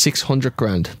 600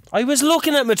 grand. I was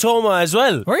looking at Matoma as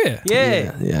well. Were you?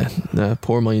 Yeah.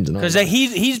 Poor mind and all. Because that.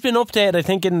 he's been updated, I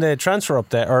think, in the transfer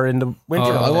update or in the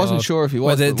winter. I update. wasn't sure if he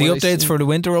Well, was. the but when I updates seen- for the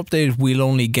winter update we'll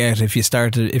only get if you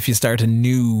start a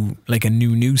new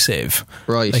save.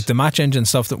 Right. Like the match engine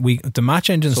stuff So we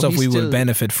he's will still-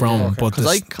 benefit from, Yeah, okay. but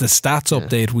 'Cause the stats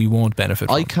update we won't benefit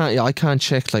from. I can't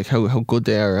check like how good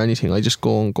they are or anything. I just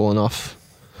going off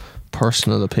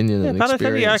personal opinion and Balotelli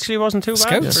experience. actually wasn't too bad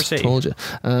Scouts. for City. Told you.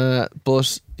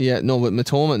 But yeah, no, with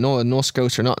Matoma, no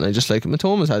scouts or nothing. I just like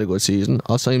Matoma's had a good season.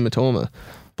 I'll sign Matoma.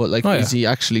 But like, is he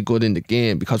actually good in the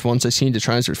game? Because once I seen the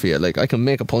transfer fee, like I can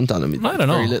make a punt on him. I don't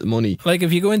know. Very little money. Like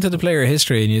if you go into the player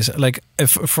history and you like,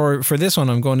 if for this one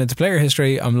I'm going into player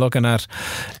history, I'm looking at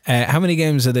how many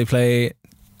games did they play?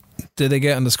 Did they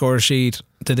get on the score sheet?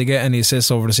 Did they get any assists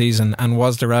over the season? And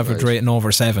was their average rating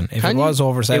over 7? If Can it was you-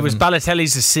 over 7, It was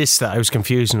Balotelli's assist that I was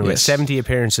confusing with. Yes. 70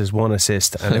 appearances, 1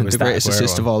 assist, and it was The that greatest Aguero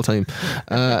assist one. of all time.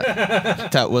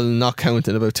 That will not count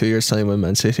in about 2 years' time when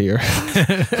Man City are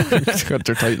got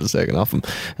their titles taken off them,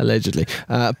 allegedly.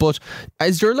 But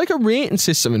is there like a rating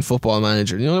system in Football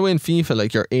Manager? You know the way in FIFA,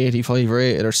 like you're 85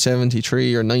 rated or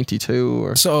 73 or 92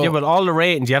 or so Yeah, but all the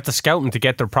ratings, you have to scout them to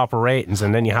get their proper ratings,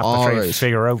 and then you have to try and Alright.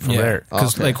 figure out from there.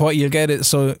 because Okay. like what you'll get is,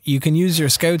 so you can use your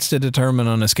scouts to determine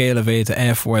on a scale of A to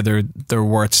F whether they're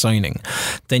worth signing.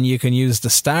 Then you can use the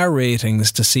star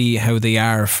ratings to see how they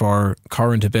are for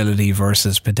current ability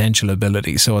versus potential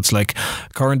ability. So it's like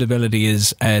current ability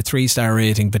is a 3-star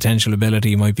rating, potential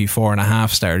ability might be 4.5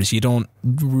 stars. You don't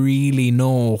really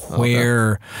know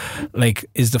where, like,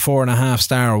 is the 4.5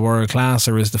 star world class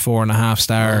or is the 4.5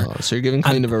 star? Oh, so you're giving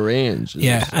kind of a range. is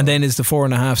Yeah, it? and then is the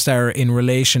 4.5 star in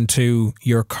relation to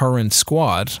your current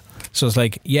squad? So it's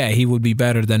like, yeah, he would be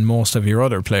better than most of your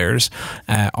other players,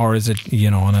 or is it,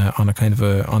 on a kind of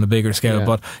on a bigger scale? Yeah.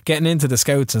 But getting into the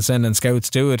scouts and sending scouts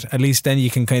to it, at least then you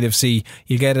can kind of see,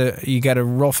 you get a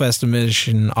rough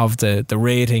estimation of the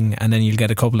rating, and then you'll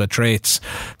get a couple of traits,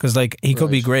 because like he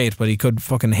could be great, but he could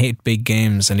fucking hate big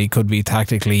games, and he could be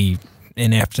tactically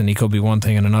inept and he could be one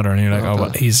thing and another, and you're like, oh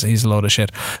well, he's a load of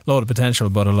shit, load of potential,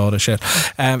 but a load of shit.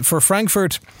 For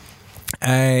Frankfurt,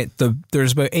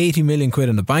 there's about 80 million quid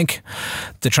in the bank.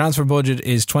 The transfer budget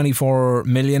is 24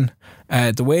 million.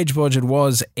 The wage budget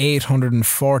was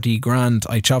 840 grand.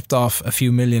 I chopped off a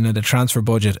few million of the transfer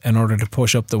budget in order to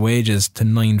push up the wages to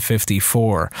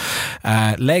 954.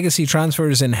 Legacy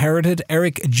transfers inherited: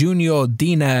 Eric Junior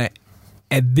Dina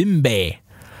Ebimbe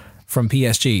from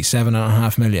PSG,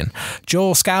 7.5 million.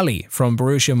 Joel Scally from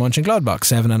Borussia Mönchengladbach,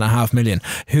 7.5 million,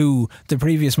 who the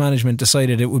previous management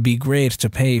decided it would be great to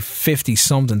pay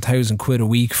 50-something thousand quid a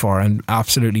week for, and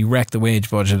absolutely wreck the wage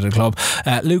budget of the club.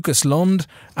 Lucas Lund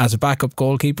as a backup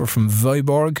goalkeeper from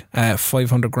Viborg,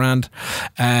 500 grand.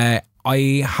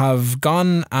 I have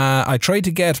gone, I tried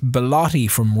to get Belotti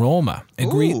from Roma.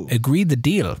 Agreed the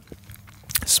deal.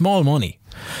 Small money.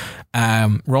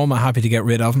 Roma happy to get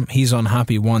rid of him. He's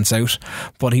unhappy, wants out,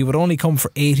 but he would only come for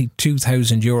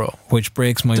 €82,000, which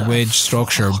breaks my wage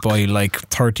structure by like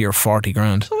 30 or 40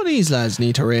 grand. Some of these lads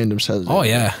need to rein themselves Oh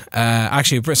in. yeah.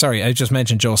 Actually, sorry, I just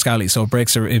mentioned Joe Scally, so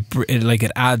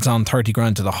it adds on 30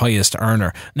 grand to the highest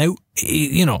earner. Now,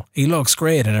 he looks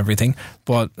great and everything,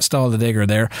 but stall the digger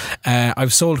there.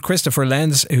 I've sold Christopher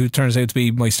Lenz, who turns out to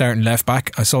be my starting left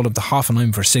back. I sold him to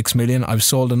Hoffenheim for 6 million. I've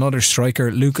sold another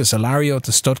striker, Lucas Alario,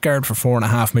 to Stuttgart for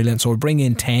 4.5 million. So we'll bring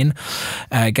in 10,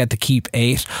 get to keep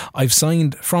 8. I've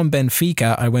signed from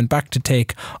Benfica. I went back to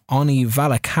take Oni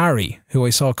Valakari, who I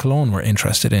saw Cologne were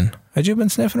interested in. Had you been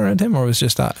sniffing around him, or was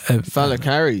just that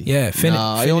Valakari? Yeah,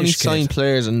 I only sign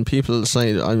players, and people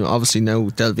sign. I'm obviously now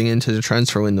delving into the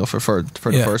transfer window for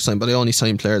the first time, but I only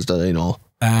sign players that I know.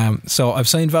 So I've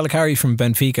signed Valakari from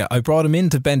Benfica. I brought him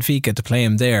into Benfica to play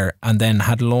him there, and then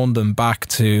had loaned him back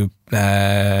to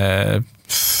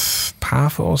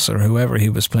Paphos or whoever he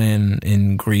was playing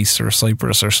in Greece or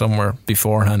Cyprus or somewhere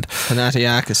beforehand.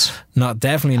 Panathinaikos.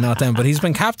 Definitely not them, but he's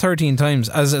been capped 13 times.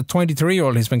 As a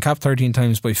 23-year-old, he's been capped 13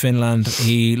 times by Finland.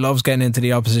 He loves getting into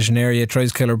the opposition area,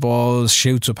 tries killer balls,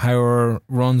 shoots with power,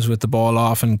 runs with the ball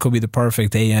off, and could be the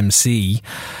perfect AMC.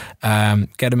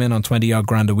 Get him in on 20 odd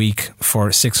grand a week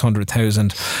for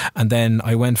 600,000. And then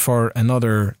I went for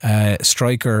another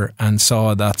striker and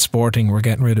saw that Sporting were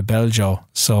getting rid of Beljo,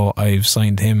 so I've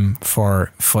signed him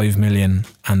for 5 million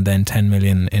and then 10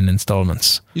 million in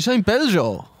installments. You signed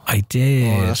Beljo? I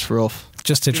did. Oh, that's rough.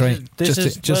 Just to try,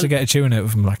 to get a tune out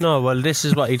of him. Like. No, well, this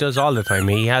is what he does all the time.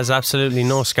 He has absolutely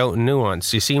no scouting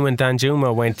nuance. You see, when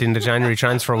Danjuma went in the January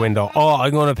transfer window,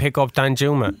 I'm going to pick up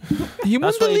Danjuma. He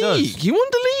won the league. He won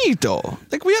the league, though.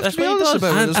 Like, we have to be honest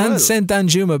about it as well. And sent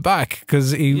Danjuma back because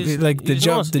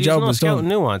the job was done.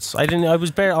 Nuance. All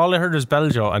I heard was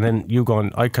Beljo, and then you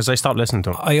going because I stopped listening to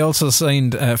him. I also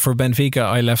signed for Benfica.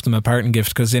 I left them a parting gift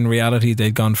because in reality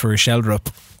they'd gone for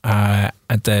Sheldrup.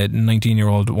 At the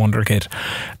 19-year-old wonder kid.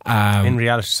 In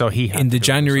reality, so he had in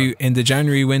the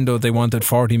January window they wanted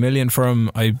 40 million for him.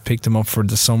 I picked him up for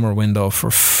the summer window for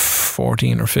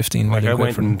 14 or 15 million. I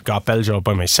went and got Beljo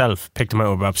by myself, picked him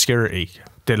out of obscurity.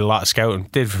 Did a lot of scouting,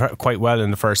 did quite well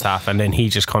in the first half, and then he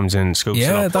just comes in and scoops it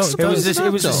up. It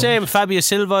was the same. Fabio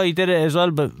Silva, he did it as well,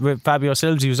 but with Fabio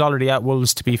Silva, he was already at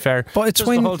Wolves, to be fair. But it's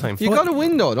the whole time. You got a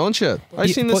window, don't you?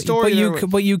 I've seen the story.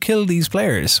 But you kill these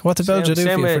players. What did Belgium do for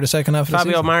you for the second half of the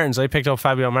season? Fabio Martins. I picked up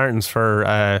Fabio Martins for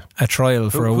a trial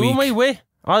for a week. Who am I with?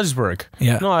 Osberg.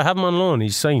 Yeah. No, I have him on loan.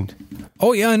 He's signed.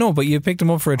 Oh yeah, I know, but you picked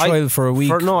him up for a trial for a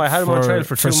week. I had him on trial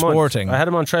for 2 months. Sporting. I had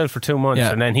him on trial for 2 months,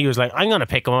 and then he was like, "I'm going to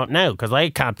pick him up now because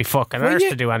I can't be fucking arsed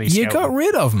to do any scouting." You got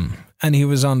rid of him, and he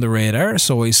was on the radar,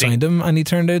 so I signed him, and he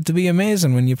turned out to be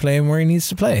amazing when you play him where he needs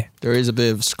to play. There is a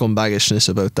bit of scumbaggishness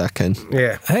about that, Ken.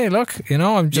 Yeah. Hey, look,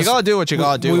 I'm just. You gotta do what you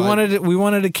gotta do. We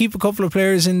wanted to keep a couple of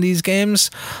players in these games.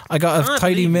 I got a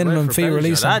tidy minimum fee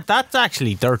release. That's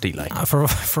actually dirty, like for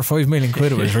 5 million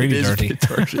quid, it was really dirty.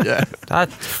 Dirty, yeah.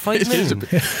 That 5 million.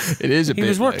 It is a bit. He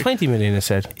was worth 20 million. I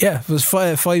said. Yeah, it was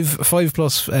 5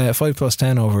 plus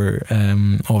 10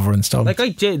 over installment.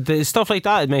 Like the stuff like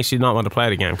that, it makes you not want to play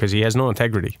the game because he has no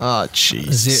integrity. Oh,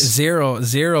 jeez.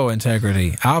 Zero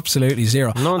integrity. Absolutely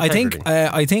zero. No integrity.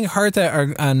 I think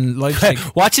Hertha and Leipzig.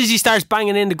 Watch as he starts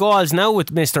banging in the goals now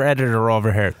with Mr. Editor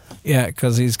over here. Yeah,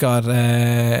 because he's got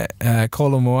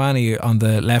Kolo Muani on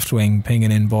the left wing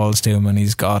pinging in balls to him, and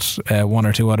he's got one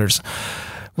or two others.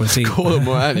 We'll see. Kolo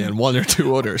Muani and one or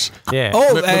two others. Yeah.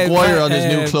 Oh, Maguire on his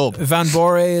new club. Van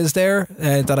Bore is there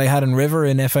that I had in River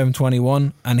in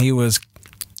FM21, and he was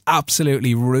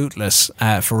absolutely rootless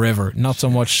for River. Not so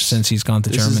much since he's gone to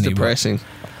Germany. This is depressing.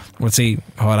 we'll see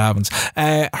what happens.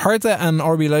 Hertha and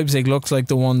RB Leipzig looks like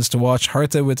the ones to watch.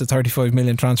 Hertha with the 35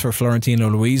 million transfer Florentino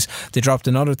Luis. They dropped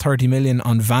another 30 million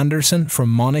on Vanderson from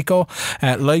Monaco.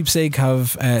 Leipzig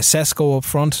have Sesko up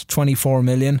front, 24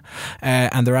 million,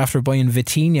 and they're after buying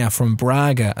Vitinha from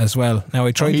Braga as well. Now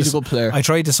I tried he's a good player. I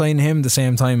tried to sign him the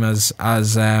same time as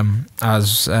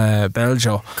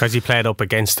Beljo, because he played up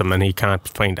against him and he can't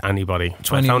find anybody.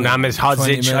 I found Ahmed 20 Hodzic.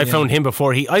 million. I found him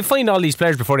before I find all these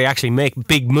players before they actually make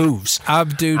big moves.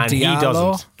 Abdou And he Diallo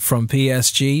doesn't. from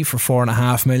PSG for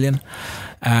 4.5 million.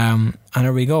 And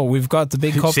there we go. We've got the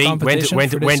big cup competition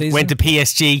went for this season. to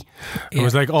PSG and Yeah.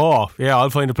 was like, oh yeah, I'll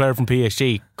find a player from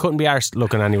PSG. Couldn't be arsed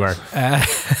looking anywhere.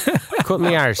 Couldn't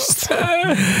be arsed.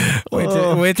 Wait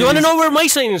Do you want to know where my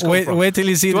signings come from? Wait till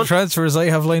you see the transfers I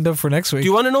have lined up for next week. Do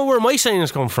you want to know where my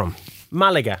signings come from?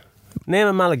 Malaga. Name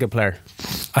a Malaga player.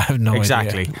 I have no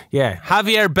Exactly. idea. Yeah.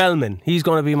 Javier Bellman. He's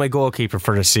going to be my goalkeeper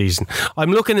for this season.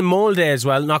 I'm looking in Molde as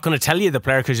well. Not going to tell you the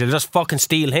player because you'll just fucking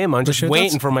steal him. I'm just sure,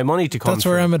 waiting for my money to come. That's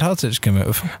where through. Ahmed Hodzic came out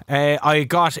of. I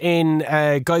got in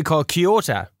a guy called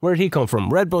Kyoto. Where did he come from?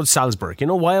 Red Bull Salzburg. You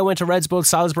know why I went to Red Bull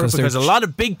Salzburg? Because a lot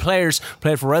of big players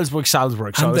played for Red Bull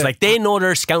Salzburg. So I was like, they know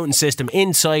their scouting system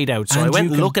inside out. So I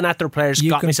went looking at their players,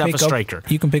 got myself a striker.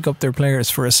 You can pick up their players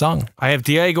for a song. I have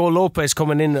Diego Lopez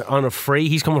coming in on a free.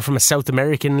 He's coming from a South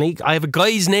American league. I have a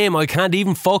guy's name I can't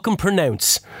even fucking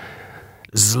pronounce.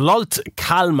 Zlolt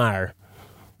Kalmar.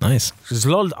 Nice.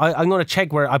 I'm going to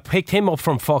check where I picked him up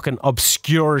from fucking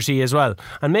obscurity as well.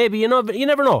 And maybe, you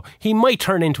never know. He might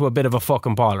turn into a bit of a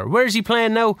fucking baller. Where is he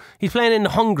playing now? He's playing in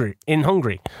Hungary.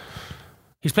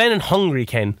 He's playing in Hungary,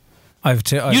 Ken. You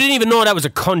didn't even know that was a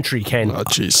country, Ken. Oh,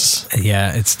 Jesus.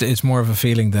 Yeah, it's more of a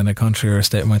feeling than a country or a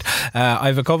state of mind. I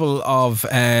have a couple of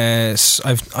I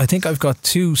think I've got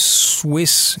 2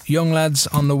 Swiss young lads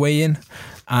on the way in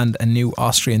and a new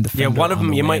Austrian defender. Yeah, one of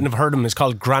them, you mightn't in. have heard him, is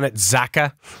called Granit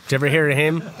Xhaka. Did you ever hear of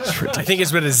him? I think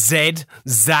it's with a Z.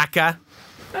 Xhaka.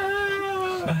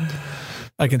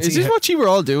 I can Is see this what you were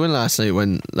all doing last night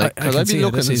when, like, I because can I've see been it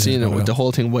looking this and season seeing it as with the well.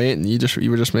 whole thing waiting, you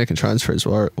were just making transfers,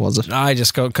 was it? I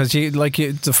just go because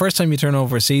the first time you turn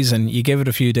over a season, you give it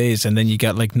a few days and then you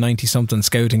get like 90 something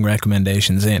scouting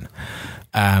recommendations in.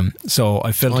 So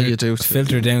I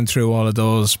filtered down through all of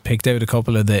those, picked out a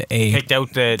couple of the A, Picked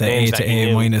out the A names to that you A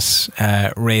knew. minus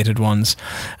rated ones,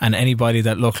 and anybody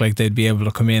that looked like they'd be able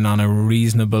to come in on a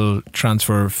reasonable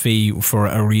transfer fee for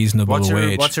a reasonable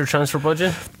wage. What's your transfer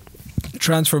budget?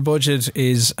 Transfer budget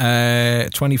is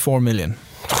 24 million.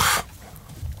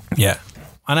 Yeah,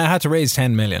 and I had to raise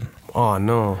 10 million. Oh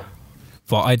no!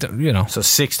 But I don't, So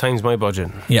 6 times my budget.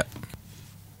 yeah,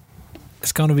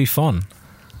 it's going to be fun.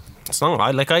 It's not.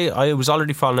 I was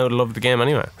already falling out of love with the game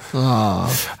anyway.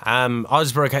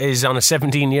 Osberg is on a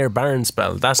 17-year Barron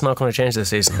spell. That's not going to change this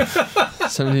season.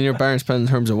 17-year Barron spell in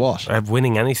terms of what? I'm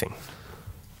winning anything.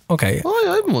 Okay. Oh,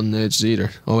 I haven't won the Ages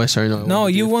either. Oh, sorry, no. No,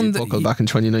 you won the buckle back in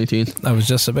 2019. I was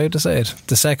just about to say it.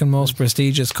 The second most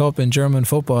prestigious cup in German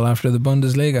football after the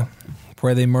Bundesliga,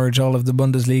 where they merge all of the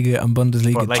Bundesliga and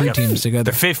Bundesliga 2 teams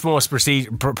together. The 5th most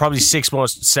prestigious, probably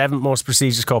 7th most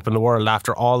prestigious cup in the world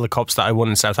after all the cups that I won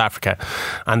in South Africa,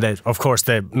 and of course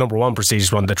the number 1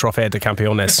 prestigious one, the Trofeo de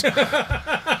Campeones.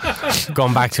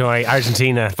 Going back to my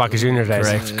Argentina Boca Junior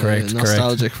days. Correct.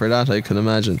 Nostalgic for that, I can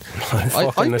imagine.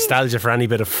 Fucking nostalgia for any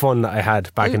bit of fun that I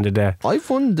had back in the day. I've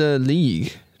won the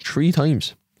league 3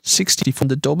 times. 60 from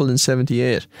the double in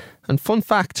 78. And fun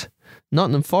fact,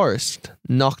 Nottingham Forest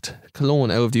knocked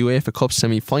Cologne out of the UEFA Cup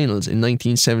semi-finals in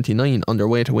 1979 on their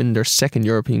way to win their 2nd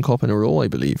European Cup in a row, I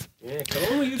believe. Yeah,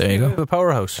 Cologne used There you to be go. a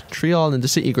powerhouse. 3-3 in the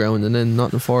City Ground, and then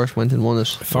Nottingham Forest went and won it.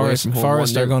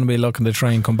 Forest are going to be looking to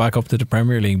try and come back up to the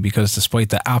Premier League because despite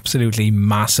the absolutely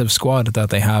massive squad that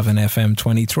they have in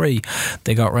FM23,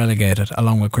 they got relegated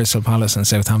along with Crystal Palace and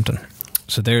Southampton.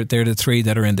 So they're the 3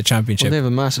 that are in the Championship. Well, they have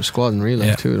a massive squad in real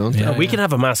life too, don't they? Yeah. We can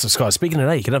have a massive squad. Speaking of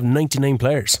that, you can have 99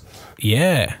 players.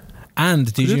 Yeah. And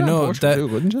did do you that in know Portugal that too,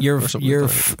 wouldn't you? Or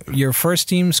something your first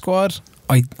team squad,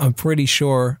 I'm pretty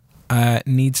sure,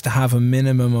 needs to have a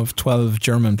minimum of 12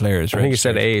 German players. I think you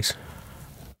said 8.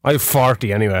 I have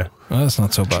 40 anyway. Well, that's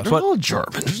not so bad. They're all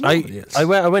German. I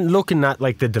went looking at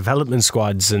like the development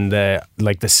squads and the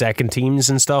second teams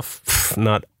and stuff.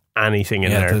 Not anything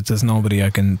in there. There's nobody I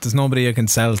can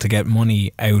sell to get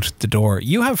money out the door.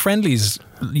 You have friendlies.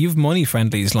 You've money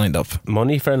friendlies lined up.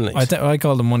 Money friendlies. I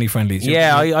call them money friendlies.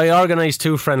 Yeah, I organised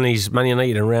 2 friendlies, Man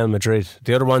United and Real Madrid.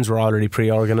 The other ones were already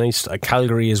pre-organised.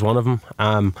 Calgary is one of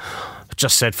them.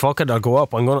 Just said fuck it, I'll go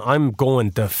up. I'm going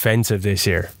defensive this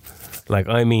year. Like,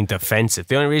 I mean defensive.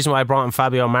 The only reason why I brought in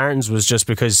Fabio Martins was just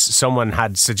because someone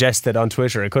had suggested on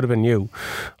Twitter, it could have been you,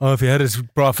 oh, if you had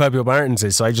brought Fabio Martins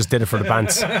in, so I just did it for the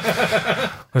bants.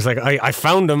 I was like, I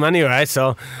found him anyway,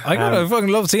 so I fucking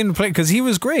love seeing him play because he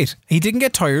was great. He didn't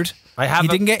get tired. He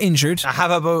didn't get injured. I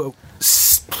have about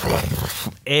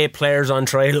 8 players on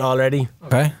trial already.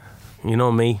 Okay. You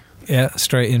know me. Yeah,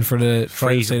 straight in for the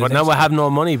freezer. But now I have no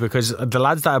money because the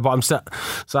lads that I bought, so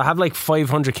I have like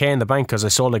 500k in the bank because I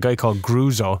sold a guy called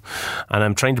Gruzo, and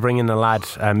I'm trying to bring in a lad,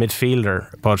 a midfielder,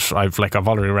 but I've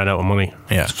already run out of money.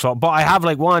 Yeah. So, but I have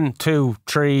like 1, 2,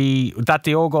 3. That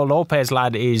Diogo Lopez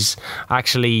lad is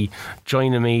actually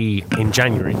joining me in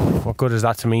January. What good is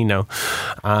that to me now?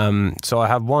 So I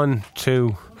have 1,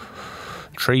 2,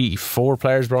 3, 4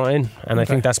 players brought in, and I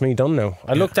think that's me done now.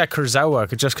 I looked at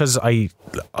Kurzawa just because I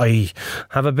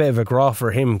have a bit of a graw for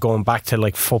him going back to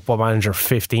like Football Manager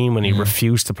 15 when he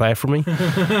refused to play for me.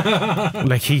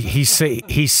 Like he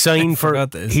signed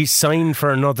for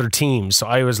another team, so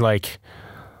I was like,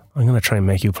 I'm going to try and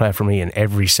make you play for me in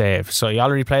every save. So he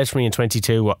already plays for me in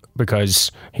 22 because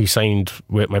he signed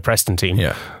with my Preston team.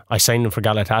 Yeah. I signed him for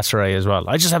Galatasaray as well.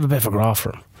 I just have a bit of a graw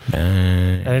for him.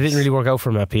 And it didn't really work out for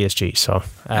him at PSG, so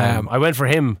I went for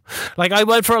him. Like, I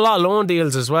went for a lot of loan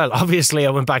deals as well. Obviously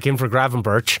I went back in for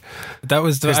Gravenberch. That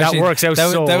was that works out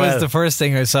so that well. was the first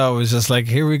thing I saw. It was just like,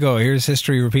 here we go, here's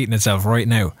history repeating itself right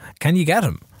now. Can you get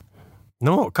him?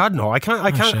 No, God no. I can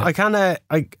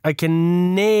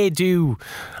do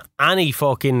any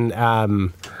fucking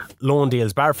loan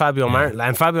deals bar Fabio Martins.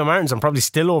 And Fabio Martins I'm probably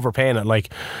still overpaying at like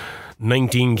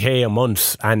 19k a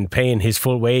month and paying his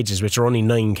full wages, which are only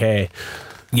 9k.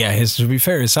 Yeah, to be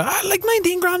fair, it's like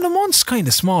 19 grand a month's kind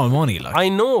of small money. Like, I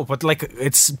know, but like,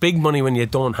 it's big money when you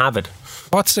don't have it.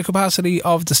 What's the capacity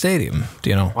of the stadium? Do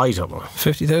you know? I don't know.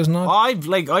 50,000 odd? I'm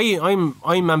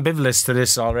ambivalent to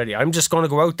this already. I'm just going to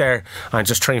go out there and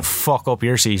just try and fuck up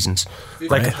your seasons.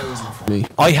 Like,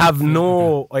 I have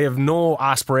no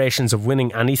aspirations of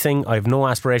winning anything. I have no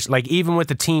aspirations. Like, even with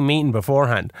the team meeting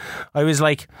beforehand, I was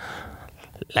like,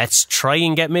 let's try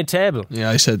and get mid-table.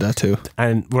 Yeah, I said that too.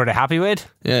 And were they happy with?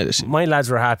 Yeah, my lads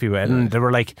were happy with it. And they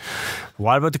were like,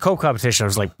 what about the cup competition? I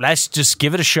was like, let's just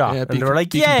give it a shot. And they were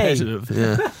like, yay.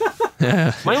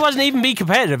 Yeah. Mine wasn't even be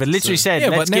competitive. It literally said,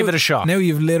 let's give it a shot. Now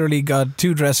you've literally got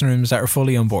 2 dressing rooms that are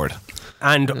fully on board.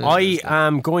 And I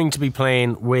am going to be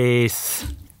playing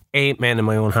with 8 men in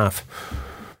my own half.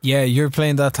 Yeah, you're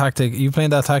playing that tactic. You playing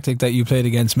that tactic that you played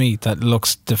against me that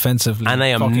looks defensively, and I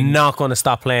am not going to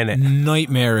stop playing it.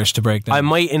 Nightmarish to break down. I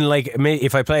might,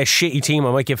 if I play a shitty team,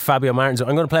 I might give Fabio Martins.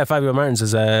 I'm going to play Fabio Martins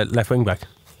as a left wing back.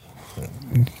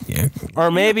 Yeah.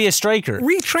 Or maybe a striker.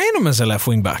 Retrain him as a left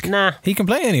wing back. Nah, he can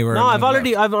play anywhere. No, I'm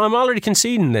already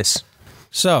conceding this.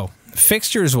 So,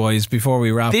 fixtures wise, before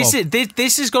we wrap up,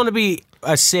 this is going to be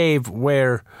a save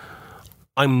where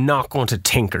I'm not going to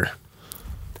tinker.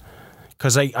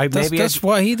 Because that's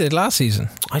what he did last season.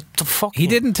 He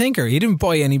didn't tinker. He didn't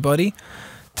buy anybody.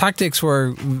 Tactics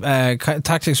were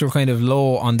kind of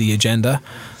low on the agenda,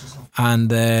 and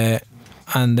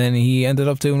then he ended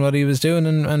up doing what he was doing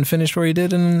and finished where he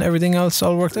did, and everything else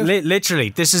all worked out. Literally,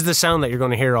 this is the sound that you're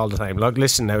going to hear all the time. Look,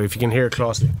 listen now, if you can hear it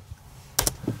closely.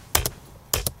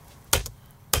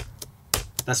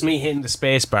 That's me hitting the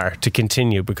space bar to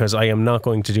continue because I am not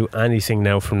going to do anything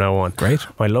now from now on. Great.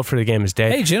 My love for the game is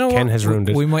dead. Hey, do you know Ken what? has ruined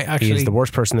it. We might actually... He is the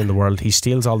worst person in the world. He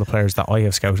steals all the players that I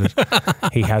have scouted.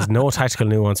 He has no tactical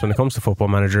nuance when it comes to Football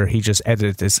Manager. He just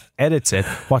edits it.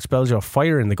 Watch Belgio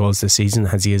fire in the goals this season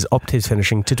as he has upped his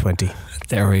finishing to 20.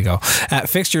 There we go.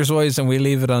 Fixtures wise, and we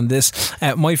leave it on this.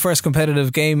 My first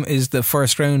competitive game is the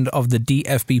first round of the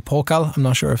DFB Pokal. I'm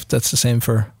not sure if that's the same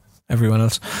for everyone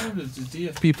else. The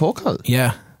DFB Pokal?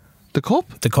 Yeah. The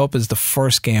Cup? The Cup is the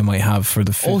first game I have for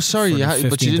the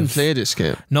but you didn't play this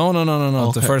game. No.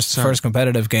 Okay, the first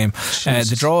competitive game.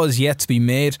 The draw is yet to be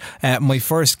made. My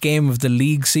first game of the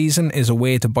league season is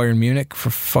away to Bayern Munich. For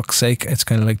fuck's sake, it's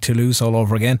kind of like Toulouse all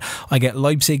over again. I get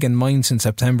Leipzig and Mainz in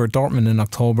September, Dortmund in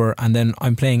October, and then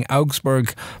I'm playing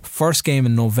Augsburg first game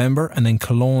in November, and then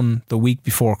Cologne the week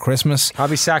before Christmas. I'll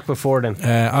be sacked before then.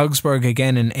 Augsburg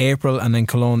again in April, and then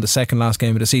Cologne the second last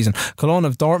game of the season. Cologne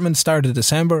of Dortmund started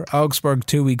December. Augsburg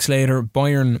 2 weeks later,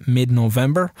 Bayern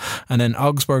mid-November, and then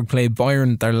Augsburg play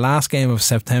Bayern their last game of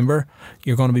September.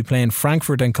 You're going to be playing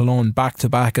Frankfurt and Cologne back to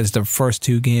back as the first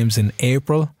 2 games in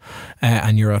April,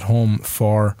 and you're at home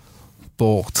for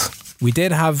both. We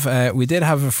did have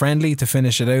a friendly to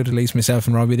finish it out. At least myself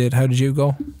and Robbie did. How did you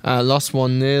go? Lost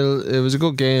 1-0. It was a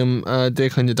good game. They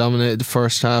kind of dominated the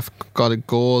first half, got a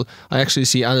goal. I actually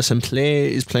see Allison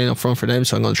play. He's playing up front for them,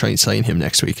 so I'm going to try and sign him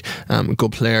next week.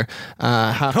 Good player.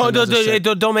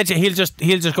 Don't mention. He'll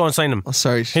just go and sign him. Oh,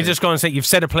 sorry. He'll just go and say, you've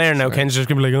said a player now. Ken's just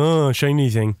going to be like, oh, shiny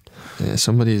thing. Yeah,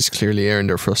 somebody is clearly airing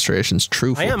their frustrations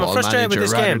through football manager. I'm frustrated with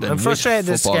this game. I'm frustrated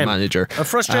with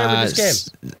this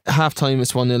game. Half time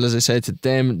it's 1-0, as I said, to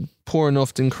them. Poor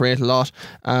enough, didn't create a lot.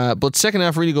 But second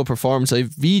half, really good performance.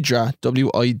 Vidra,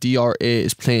 Widra,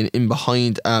 is playing in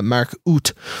behind Mark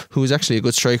Uth, who is actually a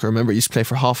good striker. Remember, he used to play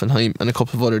for Hoffenheim and a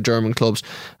couple of other German clubs.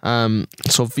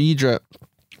 So Vidra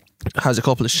has a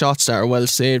couple of shots that are well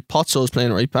saved. Pozzo's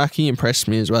playing right back. He impressed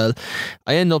me as well.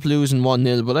 I end up losing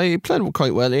 1-0, but I played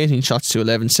quite well. 18 shots to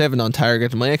 11, 7 on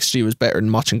target. My XG was better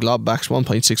than Mönchengladbach's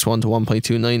 1.61 to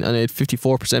 1.29, and I had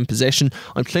 54% possession.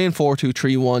 I'm playing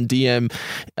 4-2-3-1 DM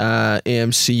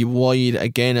AMC wide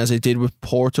again, as I did with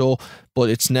Porto, but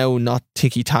it's now not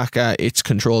tiki-taka, it's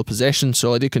control possession.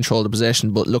 So I did control the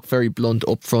possession, but look very blunt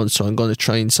up front. So I'm going to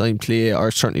try and sign play,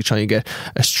 or certainly try and get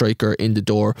a striker in the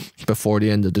door before the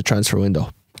end of the transfer window.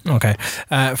 Okay.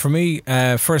 For me,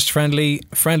 first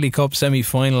friendly cup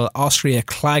semi-final, Austria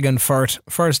Klagenfurt,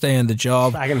 first day on the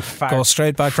job. Go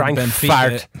straight back to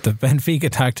the Benfica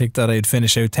tactic that I'd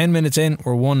finish out. 10 minutes in,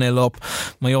 we're 1-0 up.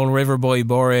 My old river boy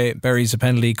Bore buries a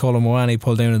penalty. Colin Moani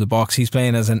pulled down in the box. He's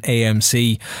playing as an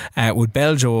AMC with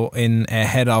Belgio in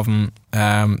ahead of him.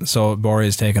 So Bore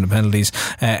is taking the penalties.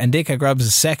 Ndika grabs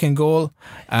his second goal,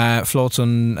 floats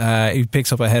on, he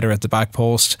picks up a header at the back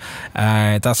post.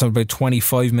 That's about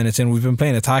 25 minutes in. We've been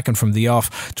playing attacking from the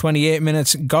off. 28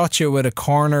 minutes, Gotcha with a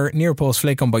corner, near post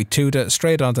flick on by Tuta,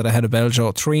 straight onto the head of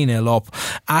Belgio, 3-0 up.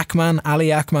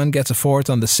 Ali Akman gets a fourth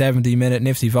on the 70-minute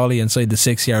nifty volley inside the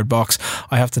 6-yard box.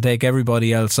 I have to take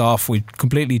everybody else off. We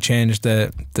completely changed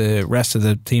the rest of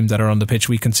the team that are on the pitch.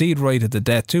 We concede right at the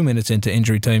death, 2 minutes into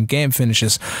injury time. Game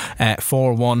finishes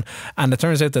 4-1, and it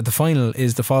turns out that the final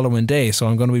is the following day, so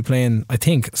I'm going to be playing, I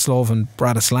think, Slovan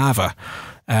Bratislava.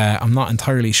 I'm not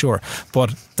entirely sure,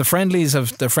 but the friendlies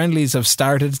have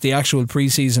started. The actual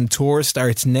pre-season tour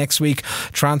starts next week.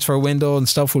 Transfer window and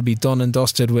stuff will be done and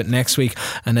dusted with next week,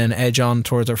 and then edge on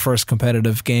towards our first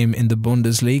competitive game in the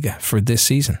Bundesliga for this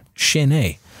season.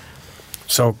 Shin.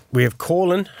 So we have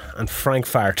Colin and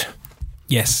Frankfurt.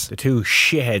 Yes, the two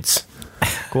shitheads.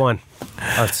 Go on.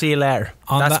 I'll see you later.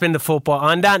 That's been the football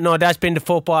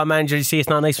manager. You see, it's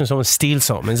not nice when someone steals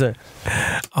something, is it?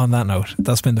 On that note,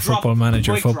 that's been the Football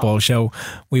Manager Football Show.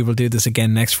 We will do this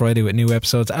again next Friday with new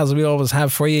episodes, as we always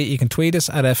have for you. You can tweet us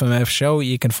at FMF Show.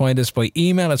 You can find us by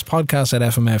email. It's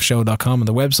podcast@fmfshow.com, and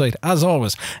the website, as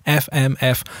always,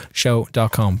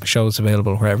 fmfshow.com. The show's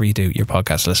available wherever you do your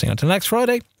podcast listening. Until next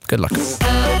Friday, good luck.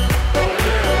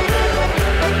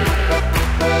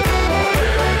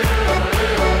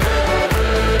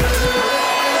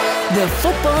 The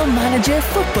Football Manager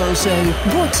Football Show,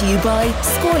 brought to you by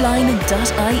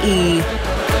scoreline.ie.